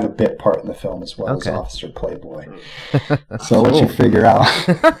have a bit part in the film as well as Officer Playboy. So I'll let you figure out.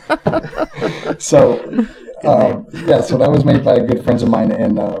 So so that was made by good friends of mine,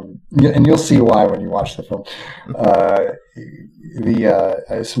 and you'll see why when you watch the film.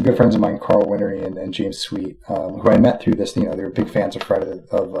 Some good friends of mine, Carl Winnery and James Sweet, who I met through this. They were big fans of Friday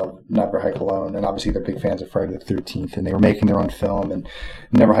of Never Hike Alone, and obviously they're big fans of Friday the 13th. And they were making their own film, and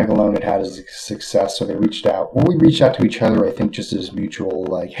Never Hike Alone had a success, so they reached out. Well, we reached out to each other, I think, just as mutual,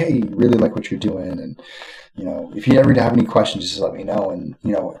 like, hey, really like what you're doing, and if you ever have any questions, just let me know. And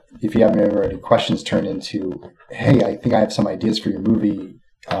if you ever any questions turned into, hey, I think I have some ideas for your movie.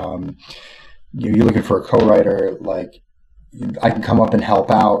 You're looking for a co-writer, like, I can come up and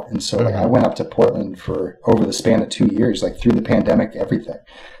help out. And so I went up to Portland for over the span of 2 years, like through the pandemic, everything.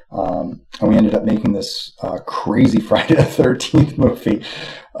 And we ended up making this crazy Friday the 13th movie,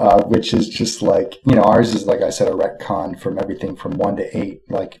 which is just like, ours is, like I said, a retcon from everything from 1 to 8.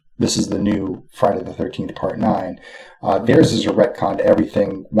 Like, this is the new Friday the 13th Part 9. Theirs is a retcon to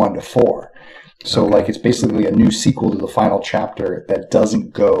everything 1 to 4. So, like, it's basically a new sequel to the final chapter that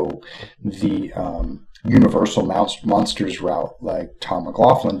doesn't go the Universal Monsters route like Tom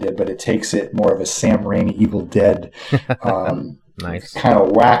McLaughlin did, but it takes it more of a Sam Raimi Evil Dead nice kind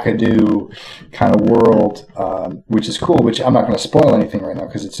of wackadoo kind of world, which is cool, which I'm not going to spoil anything right now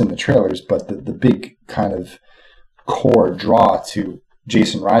because it's in the trailers, but the big kind of core draw to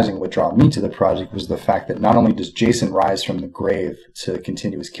Jason Rising, what drew me to the project, was the fact that not only does Jason rise from the grave to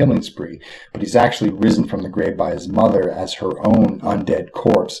continue his killing spree, but he's actually risen from the grave by his mother as her own undead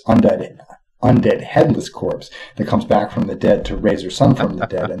headless corpse that comes back from the dead to raise her son from the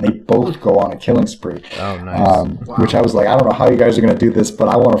dead, and they both go on a killing spree. Oh, nice. Which I was like, I don't know how you guys are going to do this, but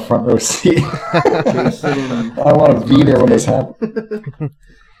I want a front row seat. I want to be there when this happens.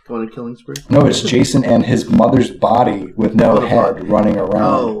 Go on a killing spree? No, it's Jason and his mother's body with no head running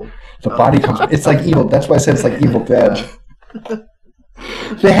around. The body comes. It's like evil. That's why I said it's like Evil Dead.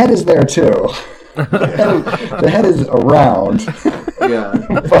 The head is there too. The head is around. Yeah.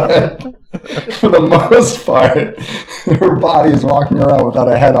 But for the most part, her body is walking around without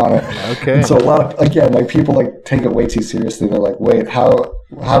a head on it. Okay. And so a lot of, again, like, people like take it way too seriously. They're like, wait, how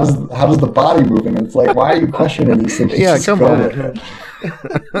does the body moving? And it's like, why are you questioning these things? Yeah, come on.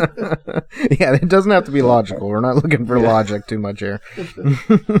 Yeah, it doesn't have to be logical. We're not looking for logic too much here.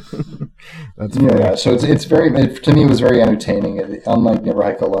 That's yeah. So it's very, to me, it was very entertaining. Unlike Never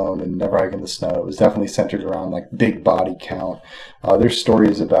Hike Alone and Never Hike in the Snow, it was definitely centered around like big body count. There's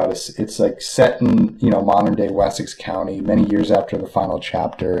stories about it's like set in modern day Wessex County, many years after the final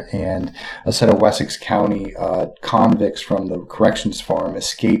chapter, and a set of Wessex County convicts from the corrections farm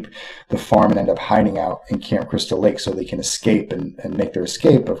escape the farm and end up hiding out in Camp Crystal Lake so they can escape and make their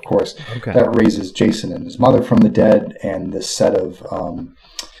escape. Of course, that raises Jason and his mother from the dead, and this set of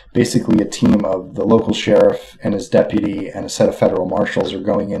basically a team of the local sheriff and his deputy and a set of federal marshals are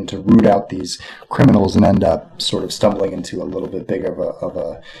going in to root out these criminals and end up sort of stumbling into a little bit bigger of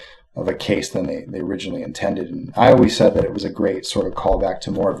a case than they originally intended. And I always said that it was a great sort of callback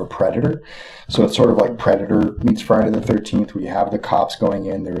to more of a Predator. So it's sort of like Predator meets Friday the 13th, where you have the cops going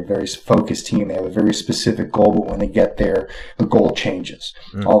in. They're a very focused team. They have a very specific goal, but when they get there, the goal changes.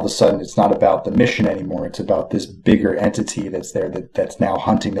 All of a sudden, it's not about the mission anymore. It's about this bigger entity that's there that's now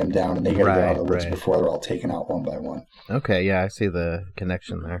hunting them down, and they got to get out of the woods before they're all taken out one by one. Okay, yeah, I see the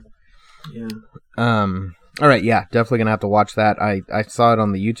connection there. Yeah. All right, yeah, definitely gonna have to watch that. I saw it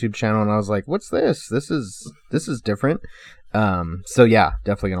on the YouTube channel and I was like, "What's this? This is different." So yeah,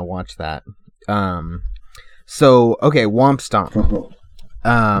 definitely gonna watch that. So okay, Womp Stomp.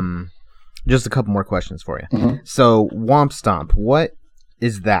 Just a couple more questions for you. Mm-hmm. So Womp Stomp, what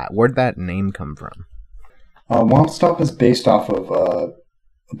is that? Where'd that name come from? Womp Stomp is based off of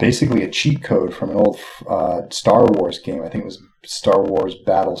basically a cheat code from an old Star Wars game. I think it was Star Wars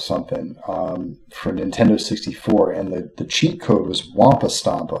Battle something for Nintendo 64, and the cheat code was Wampa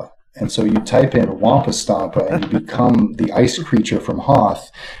Stompa. And so you type in Wampa Stompa and you become the ice creature from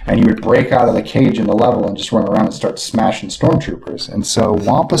Hoth, and you would break out of the cage in the level and just run around and start smashing stormtroopers. And so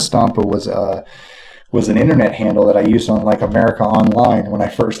Wampa Stompa was an internet handle that I used on like America Online when I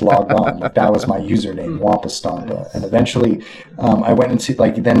first logged on. Like that was my username, Wampa Stompa. And eventually I went into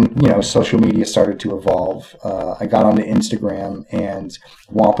then social media started to evolve. I got onto Instagram and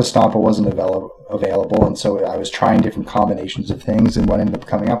Wampa Stompa wasn't available. And so I was trying different combinations of things, and what ended up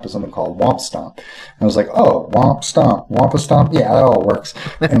coming up was something called Womp Stomp. And I was like, oh, Womp Stomp, Wampa Stomp, yeah, that all works.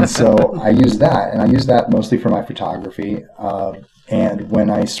 And so I used that, and I used that mostly for my photography. And when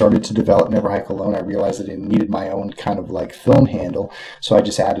I started to develop Never Hike Alone, I realized that it needed my own kind of like film handle. So I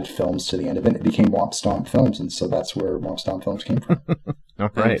just added films to the end of it. It became Womp Stomp Films. And so that's where Womp Stomp Films came from. All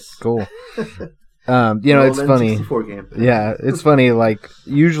right, cool. It's funny. Game. Yeah, it's funny. Like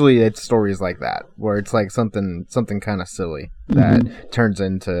usually it's stories like that where it's like something kind of silly that turns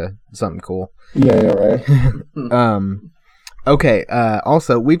into something cool. Yeah, right. Okay.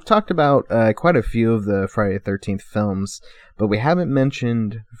 Also, we've talked about quite a few of the Friday the 13th films, but we haven't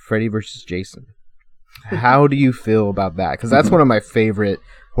mentioned Freddy vs. Jason. How do you feel about that? Because that's one of my favorite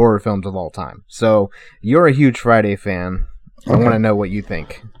horror films of all time. So you're a huge Friday fan. I want to know what you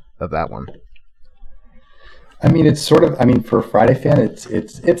think of that one. I mean, it's sort of. I mean, for a Friday fan,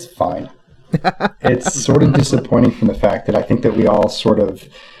 it's fine. It's sort of disappointing from the fact that I think that we all sort of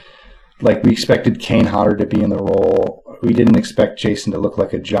like we expected Kane Hodder to be in the role. We didn't expect Jason to look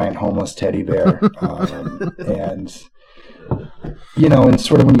like a giant homeless teddy bear, and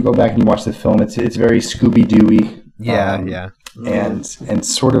sort of when you go back and you watch the film, it's very Scooby-Dooey. Yeah. And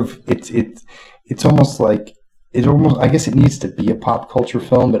sort of it's almost like. I guess it needs to be a pop culture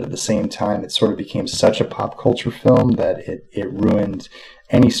film, but at the same time, it sort of became such a pop culture film that it ruined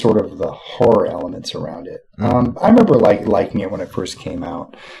any sort of the horror elements around it. I remember liking it when it first came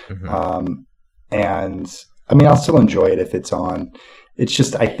out, and I mean, I'll still enjoy it if it's on. It's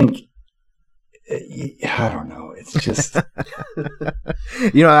just, I think, I don't know. It's just, I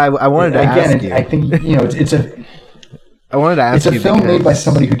wanted to ask you. I think it's a. I wanted to ask you. It's a film made by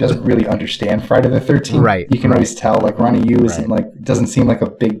somebody who dodoesn't really understand Friday the 13th. Right. You can always tell. Like Ronnie Yu doesn't seem like a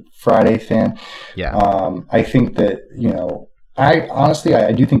big Friday fan. Yeah. I think that I honestly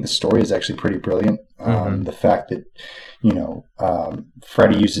do think the story is actually pretty brilliant. The fact that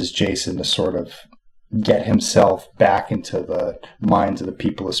Freddy uses Jason to sort of get himself back into the minds of the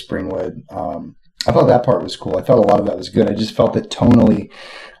people of Springwood. I thought that part was cool. I thought a lot of that was good. I just felt that tonally,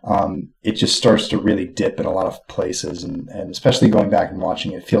 it just starts to really dip in a lot of places, and especially going back and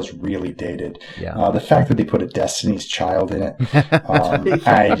watching it feels really dated. Yeah. The fact that they put a Destiny's Child in it,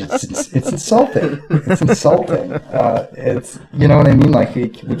 it's insulting. It's insulting. It's what I mean. Like we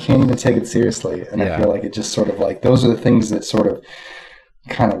can't even take it seriously, and I feel like it just sort of like those are the things that sort of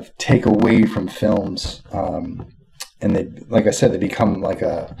kind of take away from films, and they, like I said, they become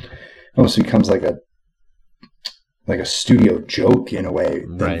almost becomes like a studio joke in a way,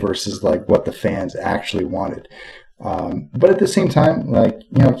 versus like what the fans actually wanted. But at the same time,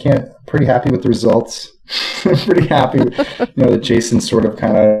 pretty happy with the results. Pretty happy, that Jason sort of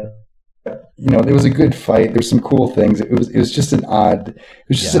kind of, there was a good fight. There's some cool things. It was just a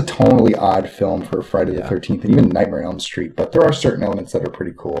tonally odd film for Friday the 13th and even Nightmare on Elm Street. But there are certain elements that are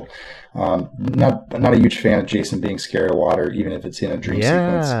pretty cool. Not a huge fan of Jason being scared of water, even if it's in a dream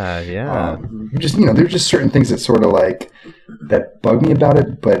sequence. Yeah. There's just certain things that sort of like that bug me about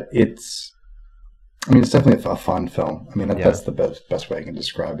it. But it's definitely a fun film. I mean, that's the best way I can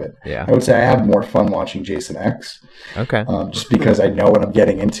describe it. Yeah. I would say I have more fun watching Jason X. Okay. Just because I know what I'm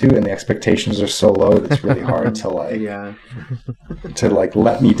getting into, and the expectations are so low that it's really hard to to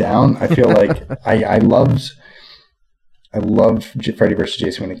let me down. I feel like I loved I loved Freddy vs.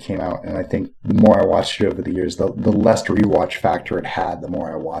 Jason when it came out, and I think the more I watched it over the years, the less rewatch factor it had, the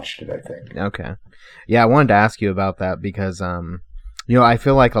more I watched it, I think. Okay. Yeah, I wanted to ask you about that because, I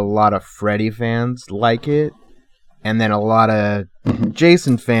feel like a lot of Freddy fans like it, and then a lot of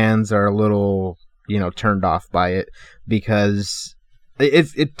Jason fans are a little, turned off by it because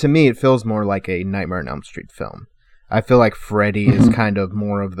it to me, it feels more like a Nightmare on Elm Street film. I feel like Freddy is kind of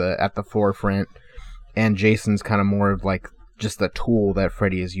more of at the forefront, and Jason's kind of more of like just the tool that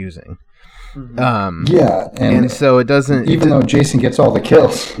Freddy is using. And so it doesn't. Even though Jason gets all the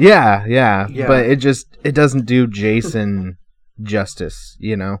kills. Yeah. But it doesn't do Jason justice,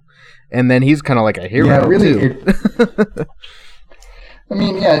 And then he's kind of like a hero. Yeah, really.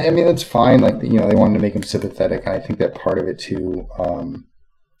 It's fine. Like, they wanted to make him sympathetic, and I think that part of it too.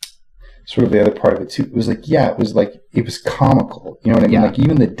 Sort of the other part of it too, it was comical. You know what I mean? Like,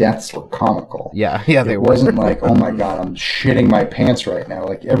 even the deaths were comical. Yeah, they were. It wasn't like, oh my god, I'm shitting my pants right now.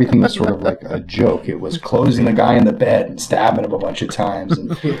 Like, everything was sort of like a joke. It was closing the guy in the bed and stabbing him a bunch of times,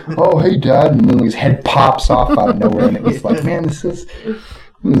 and oh hey dad, and then his head pops off out of nowhere, and it was like, man, it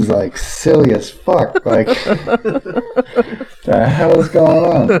was like silly as fuck. Like, the hell is going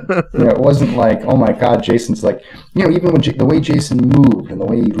on? It wasn't like, oh my god, Jason's like, even when the way Jason moved and the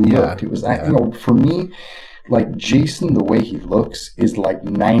way he looked, it was, for me, like, Jason, the way he looks is like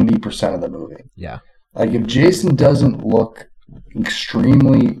 90% of the movie. Yeah. Like, if Jason doesn't look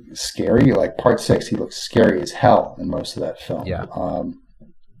extremely scary, like Part 6, he looks scary as hell in most of that film. Yeah.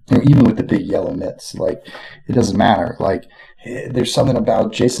 Even with the big yellow mitts, like, it doesn't matter. Like, there's something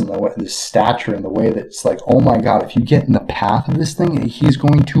about Jason, the stature and the way that it's like, oh my god, if you get in the path of this thing, he's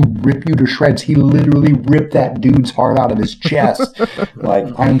going to rip you to shreds. He literally ripped that dude's heart out of his chest. Like,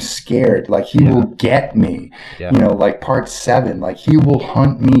 I'm scared. Like, he will get me. Yeah. Like Part 7, like, he will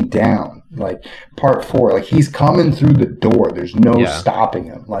hunt me down. Like, Part 4, like, he's coming through the door. There's no stopping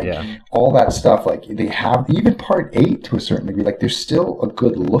him. Like, all that stuff, like, they have, even Part 8 to a certain degree, like, there's still a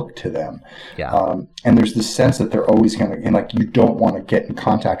good look to them. Yeah. And there's this sense that they're always kind of, and like, you don't want to get in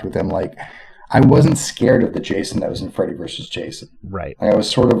contact with them. Like, I wasn't scared of the Jason that was in Freddy vs. Jason. Right. I was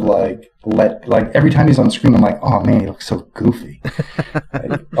sort of like, every time he's on screen, I'm like, oh man, he looks so goofy.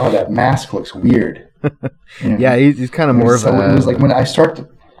 Like, oh, that mask looks weird. Yeah, he's kind of more of it was like when I start to,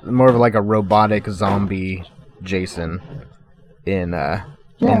 more of like a robotic zombie Jason in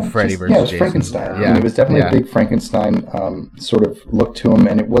Freddy vs. Jason. Yeah, it was Frankenstein. Yeah. It was definitely a big Frankenstein sort of look to him,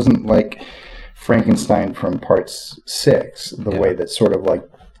 and it wasn't like Frankenstein from Part 6, the way that sort of like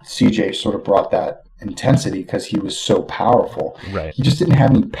CJ sort of brought that intensity because he was so powerful. Right. He just didn't have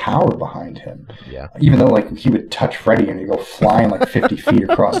any power behind him. Yeah. Even though, like, he would touch Freddy and he'd go flying like 50 feet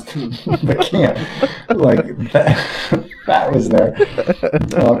across the camp. Like, that was there.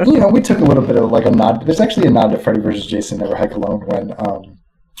 We took a little bit of like a nod. There's actually a nod to Freddy vs. Jason Never Hike Alone when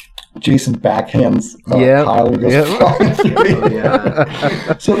Jason backhands Kyle and goes flying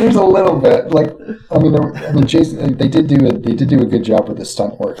through. So there's a little bit like, Jason. They did do a good job with the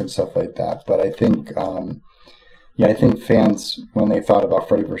stunt work and stuff like that. But I think, I think fans, when they thought about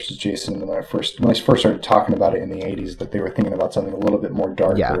Freddy vs. Jason, when I first started talking about it in the '80s, that they were thinking about something a little bit more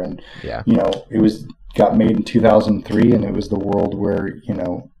darker. And it got made in 2003, and it was the world where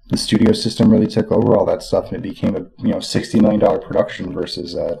the studio system really took over all that stuff, and it became a $60 million production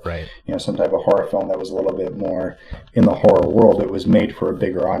versus some type of horror film that was a little bit more in the horror world. It was made for a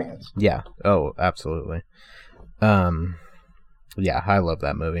bigger audience. Yeah. Oh, absolutely. I love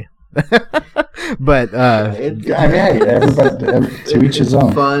that movie. But everybody to each his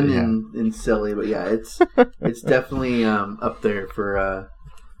own. Fun and silly, but it's definitely up there for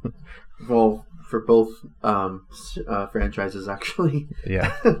for both franchises, actually.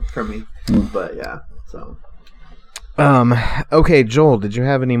 Yeah. For me. But so. Okay, Joel, did you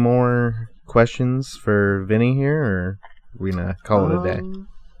have any more questions for Vinny here, or are we gonna call it a day?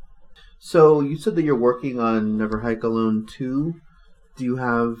 So you said that you're working on Never Hike Alone 2. Do you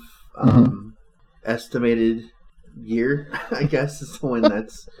have estimated year, I guess, is when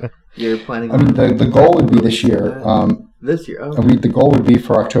that's you're planning on? The goal would be this year. This year? Oh. The goal would be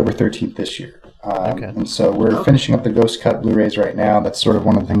for October 13th this year. And so we're finishing up the Ghost Cut Blu-rays right now. That's sort of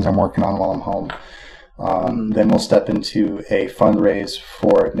one of the things I'm working on while I'm home. Then we'll step into a fundraise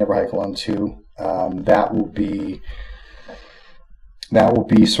for Never Hike Alone 2. That will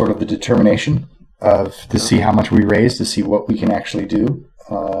be sort of the determination to see how much we raise, to see what we can actually do.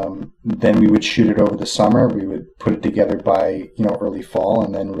 Then we would shoot it over the summer. We would put it together by early fall,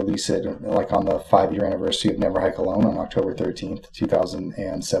 and then release it like on the 5-year anniversary of Never Hike Alone on October 13th,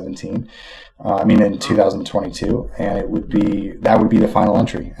 2017. In 2022, and that would be the final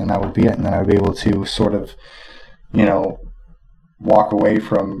entry, and that would be it. And then I would be able to sort of walk away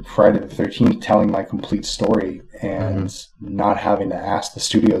from Friday the 13th telling my complete story and not having to ask the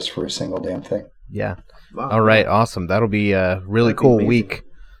studios for a single damn thing. Yeah. Wow. All right. Awesome. That'll be a really cool week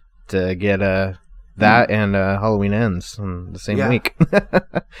to get that and Halloween Ends on the same week.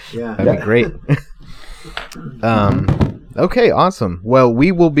 Yeah. That'd be great. Okay, awesome. Well,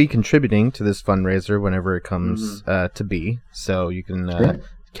 we will be contributing to this fundraiser whenever it comes to be, so you can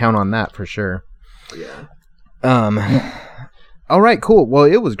count on that for sure. Yeah. All right, cool. Well,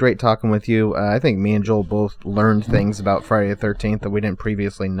 it was great talking with you. I think me and Joel both learned things about Friday the 13th that we didn't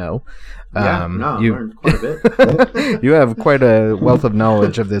previously know. I learned quite a bit. You have quite a wealth of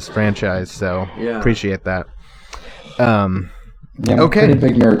knowledge of this franchise, so appreciate that. I'm a pretty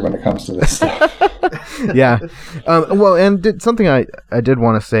big nerd when it comes to this stuff. Yeah. Well, and something I did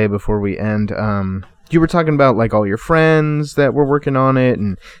want to say before we end. You were talking about like all your friends that were working on it,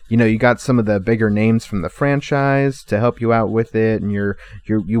 and you got some of the bigger names from the franchise to help you out with it, and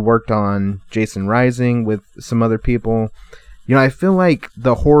you worked on Jason Rising with some other people. I feel like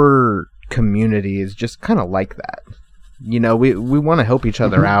the horror community is just kind of like that. We want to help each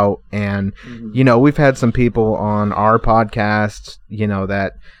other out, and we've had some people on our podcast,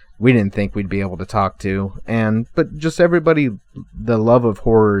 that we didn't think we'd be able to talk to, but just everybody, the love of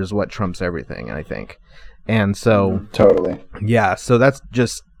horror is what trumps everything, I think. And so totally, yeah. So that's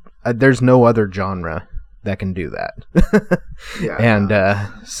just there's no other genre that can do that. And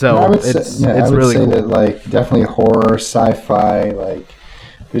so it's really cool. That, like, definitely horror, sci-fi, like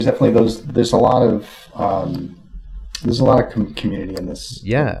there's definitely there's a lot of community in this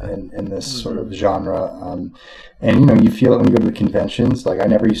in this sort of genre, and you feel it when you go to the conventions. Like, I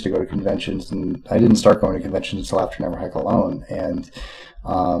never used to go to conventions, and I didn't start going to conventions until after Never Hike Alone, and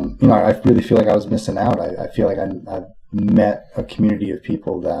I really feel like I was missing out. I feel like I've met a community of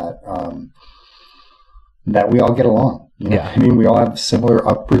people that we all get along. I mean, we all have similar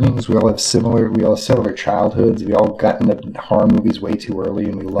upbringings. We all have similar childhoods. We all got into horror movies way too early,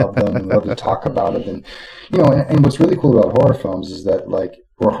 and we love them, and we love to talk about it. And and what's really cool about horror films is that, like,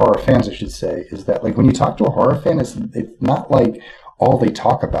 or horror fans, I should say, is that, like, when you talk to a horror fan, it's not like all they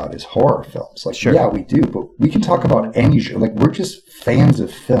talk about is horror films. Like, yeah, we do, but we can talk about any genre. Like, we're just fans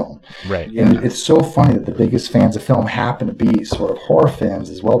of film. Right. And it's so funny that the biggest fans of film happen to be sort of horror fans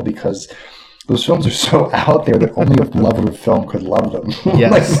as well, because those films are so out there that only a lover of film could love them.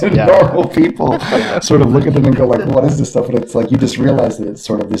 Yes, like, normal people sort of look at them and go, like, what is this stuff? And it's like, you just realize that it's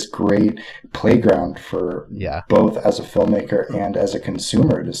sort of this great playground for both as a filmmaker and as a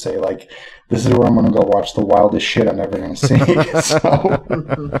consumer to say, like, this is where I'm going to go watch the wildest shit I'm ever going to see.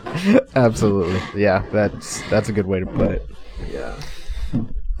 So. Absolutely. Yeah, that's a good way to put it. Yeah.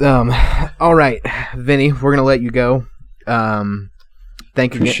 All right, Vinny, we're going to let you go.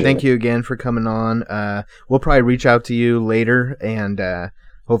 Thank you again for coming on. We'll probably reach out to you later and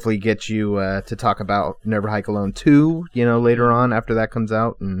hopefully get you to talk about Never Hike Alone 2, later on after that comes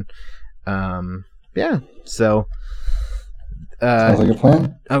out. And so sounds like a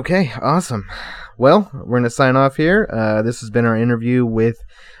plan. Okay, awesome. Well, we're going to sign off here. This has been our interview with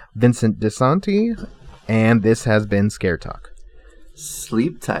Vincent DiSanti, and this has been Scare Talk.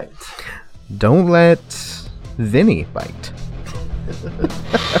 Sleep tight. Don't let Vinny bite.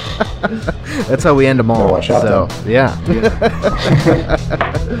 That's how we end them all. Watch out, so, yeah.